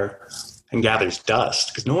sits there and gathers dust,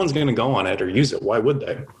 because no one's going to go on it or use it. Why would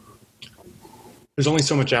they? There's only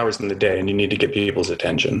so much hours in the day, and you need to get people's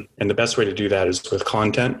attention. And the best way to do that is with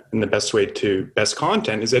content. And the best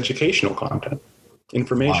content is educational content,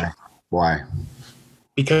 information. Why?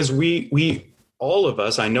 Because we all of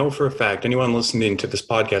us, I know for a fact, anyone listening to this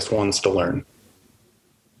podcast wants to learn.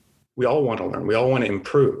 We all want to learn. We all want to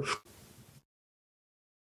improve.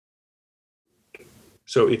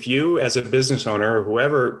 So if you, as a business owner or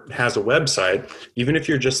whoever has a website, even if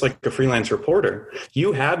you're just like a freelance reporter,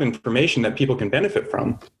 you have information that people can benefit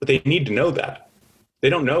from, but they need to know that. They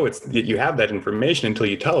don't know that you have that information until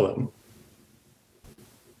you tell them.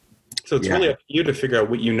 So it's really up to you to figure out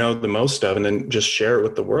what you know the most of and then just share it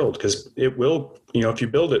with the world, because it will, if you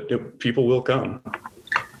build it, people will come.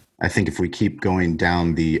 I think if we keep going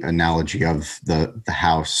down the analogy of the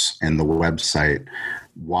house and the website,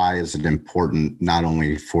 why is it important not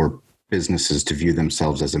only for businesses to view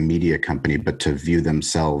themselves as a media company, but to view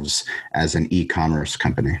themselves as an e-commerce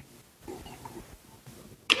company?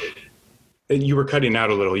 You were cutting out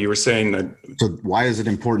a little. You were saying that. So why is it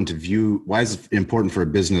important for a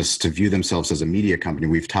business to view themselves as a media company?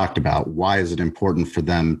 We've talked about why is it important for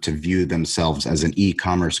them to view themselves as an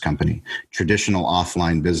e-commerce company? Traditional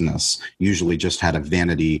offline business usually just had a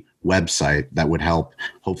vanity website that would help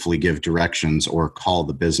hopefully give directions or call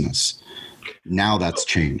the business. Now that's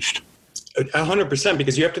changed. 100%,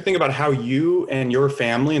 because you have to think about how you and your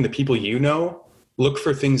family and the people you know look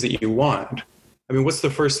for things that you want. I mean, what's the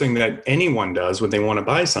first thing that anyone does when they want to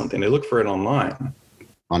buy something? They look for it online.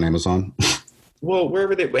 On Amazon? Well,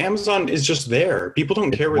 Amazon is just there. People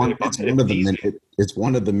don't care where they buy it. It's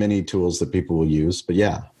one of the many tools that people will use, but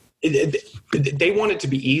yeah. They want it to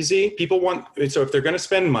be easy. So if they're going to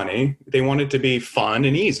spend money, they want it to be fun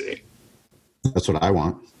and easy. That's what I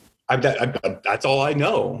want. That's all I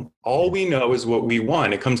know. All we know is what we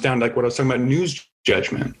want. It comes down to like what I was talking about, news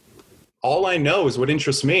judgment. All I know is what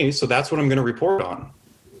interests me, so that's what I'm going to report on.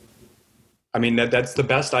 I mean, that's the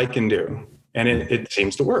best I can do, and it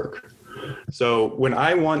seems to work. So when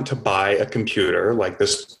I want to buy a computer like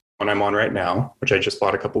this one I'm on right now, which I just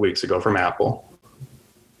bought a couple weeks ago from Apple,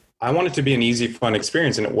 I want it to be an easy, fun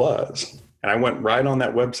experience, and it was. And I went right on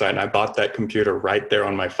that website, and I bought that computer right there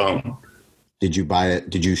on my phone. Did you buy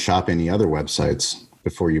it? Did you shop any other websites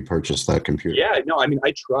before you purchased that computer? Yeah, no, I mean,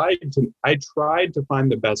 I tried to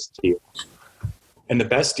find the best deal. And the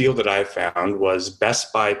best deal that I found was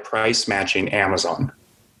Best Buy price matching Amazon,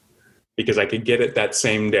 because I could get it that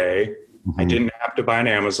same day. Mm-hmm. I didn't have to buy an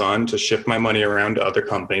Amazon to shift my money around to other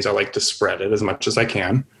companies. I like to spread it as much as I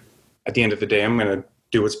can. At the end of the day, I'm going to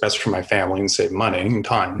do what's best for my family and save money and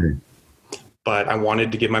time. Mm-hmm. But I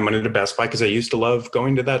wanted to give my money to Best Buy because I used to love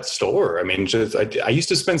going to that store. I mean, I used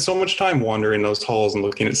to spend so much time wandering those halls and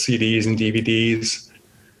looking at CDs and DVDs.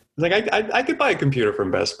 Like I could buy a computer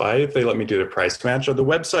from Best Buy if they let me do the price match. Or the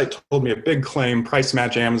website told me a big claim, price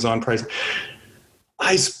match Amazon price.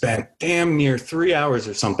 I spent damn near 3 hours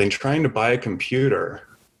or something trying to buy a computer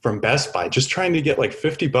from Best Buy, just trying to get like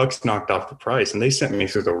 $50 knocked off the price. And they sent me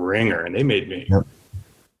through the ringer, and they made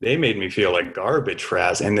me feel like garbage,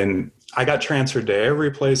 Fraz. And then I got transferred to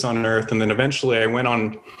every place on earth. And then eventually I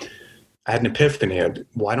had an epiphany.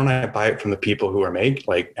 Why don't I buy it from the people who are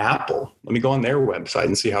like Apple? Let me go on their website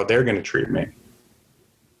and see how they're going to treat me.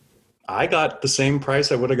 I got the same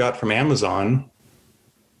price I would have got from Amazon,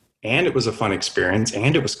 and it was a fun experience,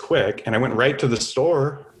 and it was quick. And I went right to the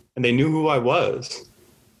store, and they knew who I was.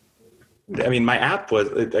 I mean, my app was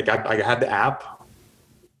like, I had the app.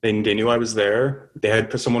 They knew I was there. They had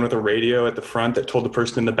put someone with a radio at the front that told the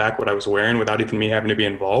person in the back what I was wearing without even me having to be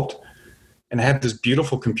involved. And I had this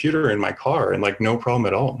beautiful computer in my car, and like no problem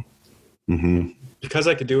at all. Mm-hmm. Because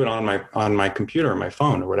I could do it on my computer or my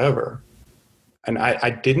phone or whatever. And I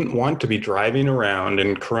didn't want to be driving around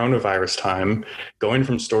in coronavirus time, going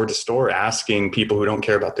from store to store, asking people who don't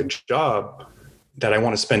care about the job that I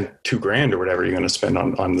want to spend $2,000 or whatever you're going to spend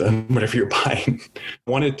on the whatever you're buying. I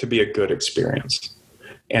want it to be a good experience.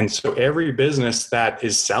 And so every business that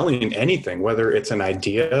is selling anything, whether it's an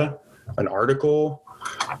idea, an article,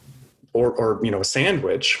 or a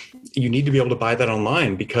sandwich, you need to be able to buy that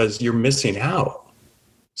online, because you're missing out.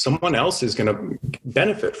 Someone else is going to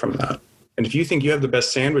benefit from that. And if you think you have the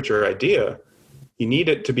best sandwich or idea, you need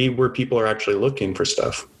it to be where people are actually looking for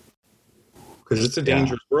stuff. because it's a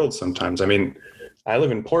dangerous world sometimes. I mean, I live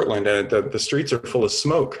in Portland and the streets are full of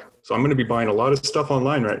smoke. So I'm going to be buying a lot of stuff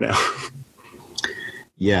online right now.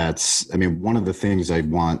 Yeah, one of the things I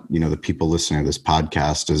want, the people listening to this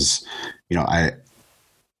podcast is,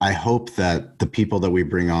 I hope that the people that we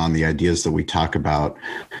bring on, the ideas that we talk about,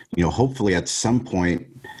 hopefully at some point,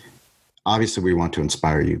 obviously we want to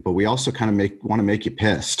inspire you, but we also kind of want to make you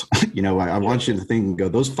pissed. I want you to think and go,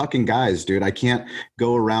 those fucking guys, dude, I can't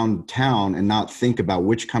go around town and not think about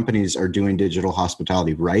which companies are doing digital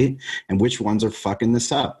hospitality right and which ones are fucking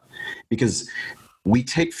this up. Because we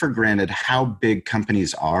take for granted how big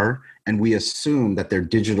companies are, and we assume that their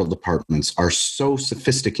digital departments are so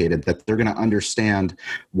sophisticated that they're going to understand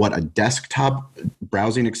what a desktop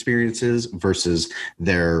browsing experience is versus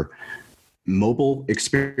their mobile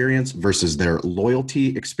experience versus their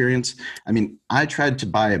loyalty experience. I mean, I tried to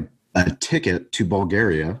buy a ticket to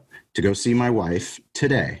Bulgaria to go see my wife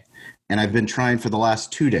today, and I've been trying for the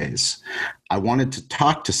last 2 days. I wanted to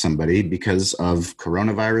talk to somebody because of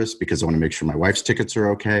coronavirus, because I want to make sure my wife's tickets are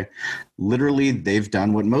okay. Literally, they've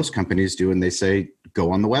done what most companies do, and they say,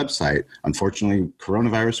 go on the website. Unfortunately,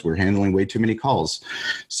 coronavirus, we're handling way too many calls.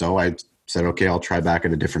 So I said, okay, I'll try back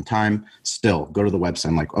at a different time. Still, go to the website.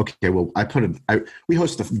 I'm like, okay, well, we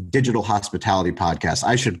host a digital hospitality podcast.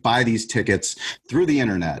 I should buy these tickets through the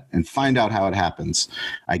internet and find out how it happens.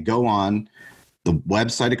 I go on. The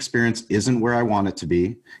website experience isn't where I want it to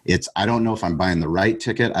be. I don't know if I'm buying the right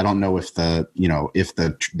ticket. I don't know if the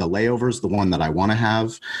layover is the one that I want to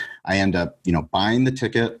have. I end up, buying the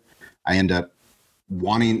ticket. I end up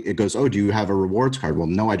it goes, oh, do you have a rewards card? Well,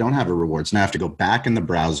 no, I don't have a rewards. Now I have to go back in the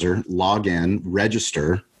browser, log in,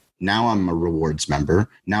 register. Now I'm a rewards member.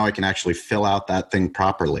 Now I can actually fill out that thing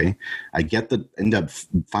properly. I end up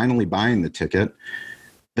finally buying the ticket,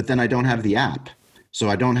 but then I don't have the app. So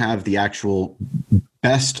I don't have the actual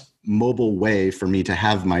best mobile way for me to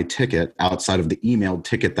have my ticket outside of the emailed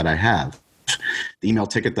ticket that I have. The email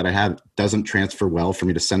ticket that I have doesn't transfer well for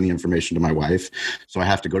me to send the information to my wife. So I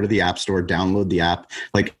have to go to the app store, download the app.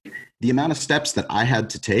 Like, the amount of steps that I had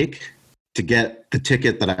to take to get the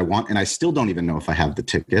ticket that I want, and I still don't even know if I have the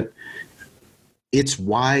ticket. It's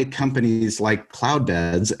why companies like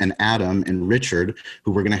Cloudbeds and Adam and Richard,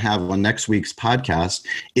 who we're going to have on next week's podcast,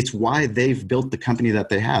 it's why they've built the company that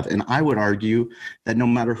they have. And I would argue that no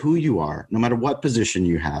matter who you are, no matter what position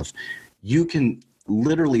you have, you can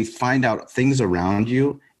literally find out things around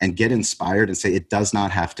you and get inspired and say, it does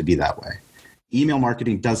not have to be that way. Email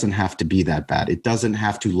marketing doesn't have to be that bad. It doesn't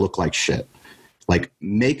have to look like shit. Like,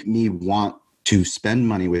 make me want to spend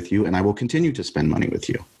money with you, and I will continue to spend money with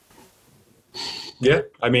you. Yeah,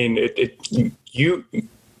 I mean,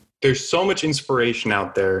 there's so much inspiration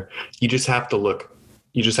out there. You just have to look.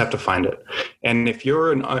 You just have to find it. And if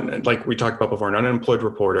you're like we talked about before, an unemployed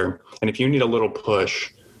reporter, and if you need a little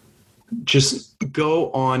push, just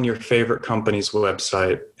go on your favorite company's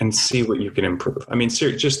website and see what you can improve. I mean,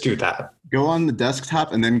 seriously, just do that. Go on the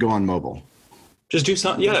desktop and then go on mobile. Just do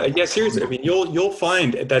something. Yeah, seriously. I mean, you'll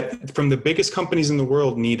find that from the biggest companies in the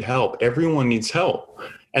world need help. Everyone needs help.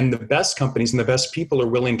 And the best companies and the best people are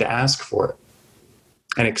willing to ask for it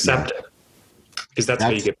and accept it, because that's how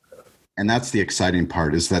you get. And that's the exciting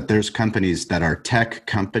part, is that there's companies that are tech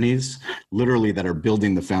companies, literally, that are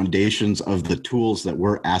building the foundations of the tools that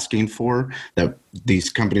we're asking for, that these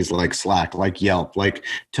companies like Slack, like Yelp, like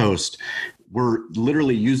Toast, we're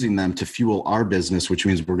literally using them to fuel our business, which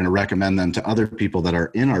means we're going to recommend them to other people that are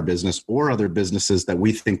in our business or other businesses that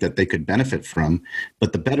we think that they could benefit from.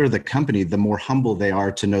 But the better the company, the more humble they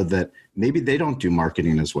are to know that maybe they don't do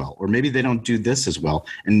marketing as well, or maybe they don't do this as well.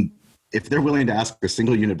 And if they're willing to ask a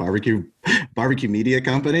single unit barbecue media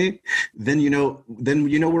company, then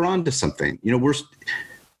we're on to something.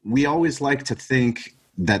 We always like to think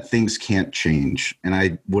that things can't change. And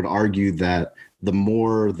I would argue that the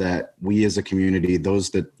more that we as a community, those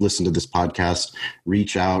that listen to this podcast,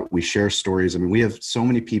 reach out, we share stories. I mean, we have so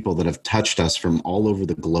many people that have touched us from all over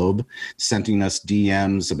the globe, sending us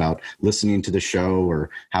DMs about listening to the show, or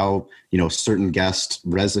how, certain guests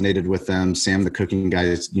resonated with them. Sam, the cooking guy,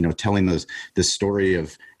 is, telling us this story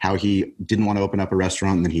of how he didn't want to open up a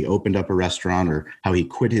restaurant, and then he opened up a restaurant, or how he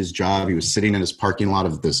quit his job. He was sitting in his parking lot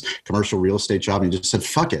of this commercial real estate job, and he just said,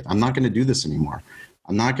 fuck it, I'm not going to do this anymore.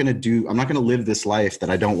 I'm not going to live this life that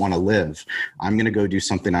I don't want to live. I'm going to go do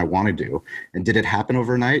something I want to do. And did it happen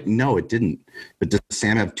overnight? No, it didn't. But does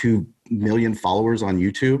Sam have 2 million followers on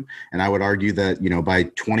YouTube? And I would argue that, by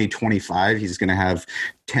 2025, he's going to have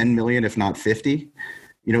 10 million, if not 50.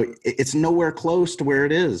 It's nowhere close to where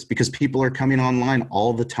it is, because people are coming online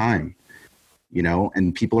all the time,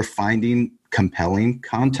 and people are finding compelling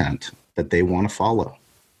content that they want to follow.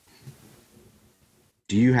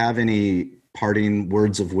 Do you have any parting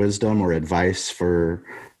words of wisdom or advice for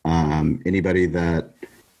anybody that,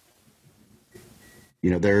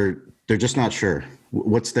 they're just not sure?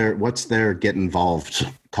 What's their get involved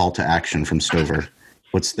call to action from Stover?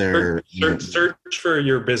 What's their search for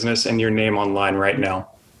your business and your name online right now.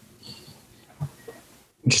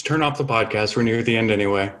 Just turn off the podcast. We're near the end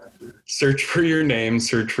anyway. Search for your name,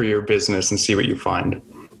 search for your business, and see what you find.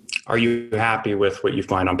 Are you happy with what you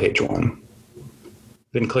find on page 1?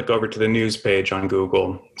 Then click over to the news page on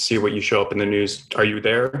Google. See what you show up in the news. Are you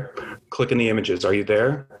there? Click in the images. Are you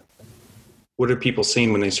there? What are people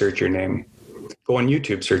seeing when they search your name? Go on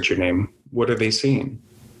YouTube, search your name. What are they seeing?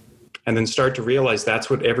 And then start to realize that's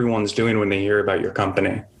what everyone's doing when they hear about your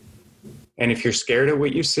company. And if you're scared of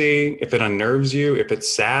what you see, if it unnerves you, if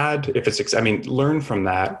it's sad, learn from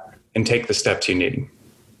that and take the steps you need.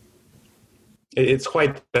 It's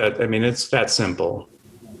quite that. It's that simple.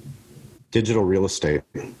 Digital real estate.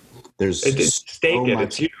 It's you.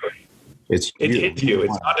 It's you.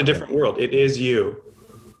 It's not a different world. It is you.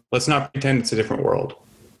 Let's not pretend it's a different world.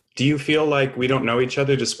 Do you feel like we don't know each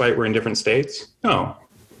other despite we're in different states? No.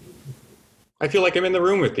 I feel like I'm in the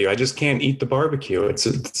room with you. I just can't eat the barbecue. It's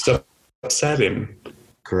upsetting.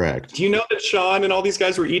 Correct. Do you know that Sean and all these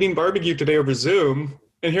guys were eating barbecue today over Zoom?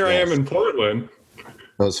 And here I am in Portland.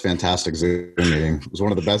 That was a fantastic Zoom meeting. It was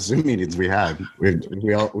one of the best Zoom meetings we had.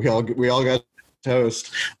 We all got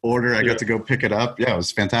toast. I got to go pick it up. Yeah, it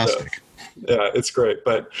was fantastic. Yeah, it's great.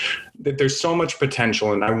 But there's so much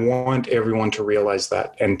potential, and I want everyone to realize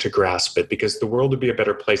that and to grasp it, because the world would be a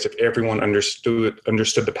better place if everyone understood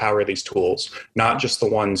the power of these tools, not just the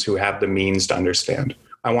ones who have the means to understand.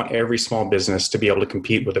 I want every small business to be able to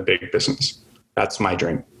compete with a big business. That's my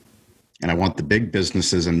dream. And I want the big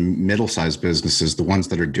businesses and middle-sized businesses, the ones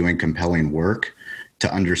that are doing compelling work,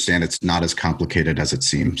 to understand it's not as complicated as it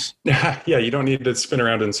seems. Yeah, you don't need to spin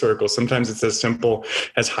around in circles. Sometimes it's as simple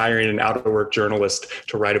as hiring an out-of-work journalist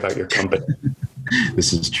to write about your company.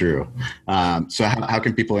 This is true. So how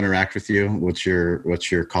can people interact with you? What's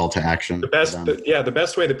your call to action? The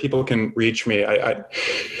best way that people can reach me,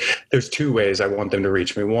 there's 2 ways I want them to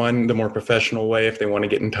reach me. One, the more professional way, if they want to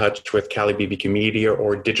get in touch with Cali BBQ Media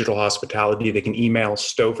or Digital Hospitality, they can email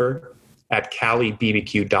Stover at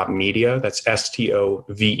calibbq.media. That's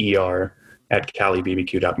STOVER at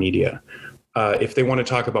calibbq.media. If they want to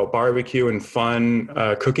talk about barbecue and fun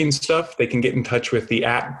cooking stuff, they can get in touch with the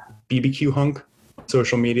 @BBQ Hunk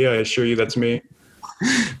social media. I assure you that's me.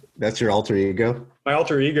 That's your alter ego? My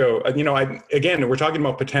alter ego. Again, we're talking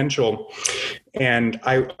about potential. And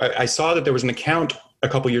I saw that there was an account a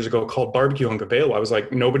couple years ago called Barbecue Hunk available. I was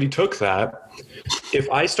like, nobody took that. If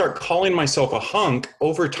I start calling myself a hunk,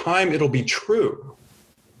 over time it'll be true.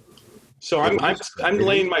 So I'm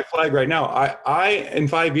laying my flag right now. I in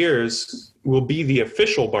 5 years will be the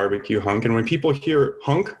official barbecue hunk, and when people hear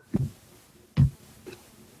hunk,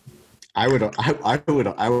 I would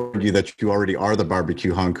argue that you already are the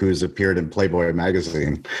barbecue hunk who's appeared in Playboy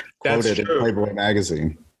magazine. Quoted in Playboy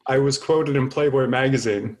magazine. I was quoted in Playboy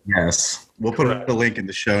magazine. Yes. We'll put a link in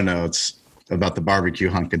the show notes about the barbecue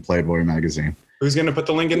hunk in Playboy magazine. Who's going to put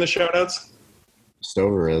the link in the show notes?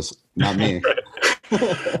 Stover is, not me.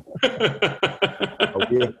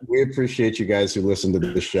 We appreciate you guys who listen to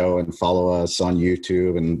the show and follow us on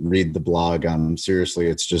YouTube and read the blog. Seriously,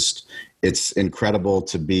 it's incredible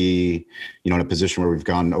to be, in a position where we've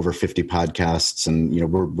gone over 50 podcasts, and,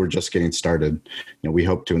 we're just getting started. We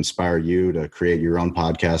hope to inspire you to create your own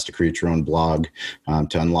podcast, to create your own blog,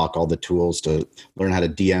 to unlock all the tools, to learn how to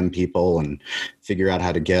DM people and figure out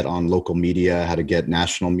how to get on local media, how to get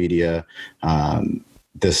national media.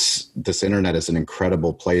 This internet is an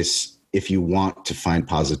incredible place if you want to find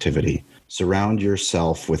positivity. Surround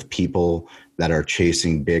yourself with people that are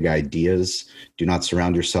chasing big ideas. Do not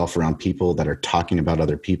surround yourself around people that are talking about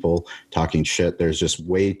other people, talking shit. There's just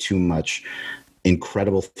way too much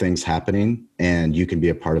incredible things happening, and you can be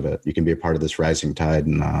a part of it. You can be a part of this rising tide,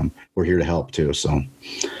 and we're here to help too. So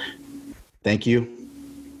thank you.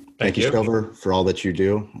 Thank you, Stover, for all that you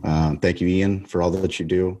do. Thank you, Ian, for all that you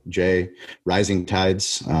do. Jay, Rising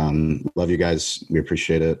Tides. Love you guys. We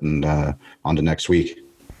appreciate it. And on to next week.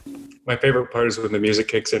 My favorite part is when the music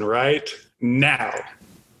kicks in right now.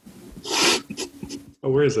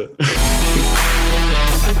 Oh, where is it?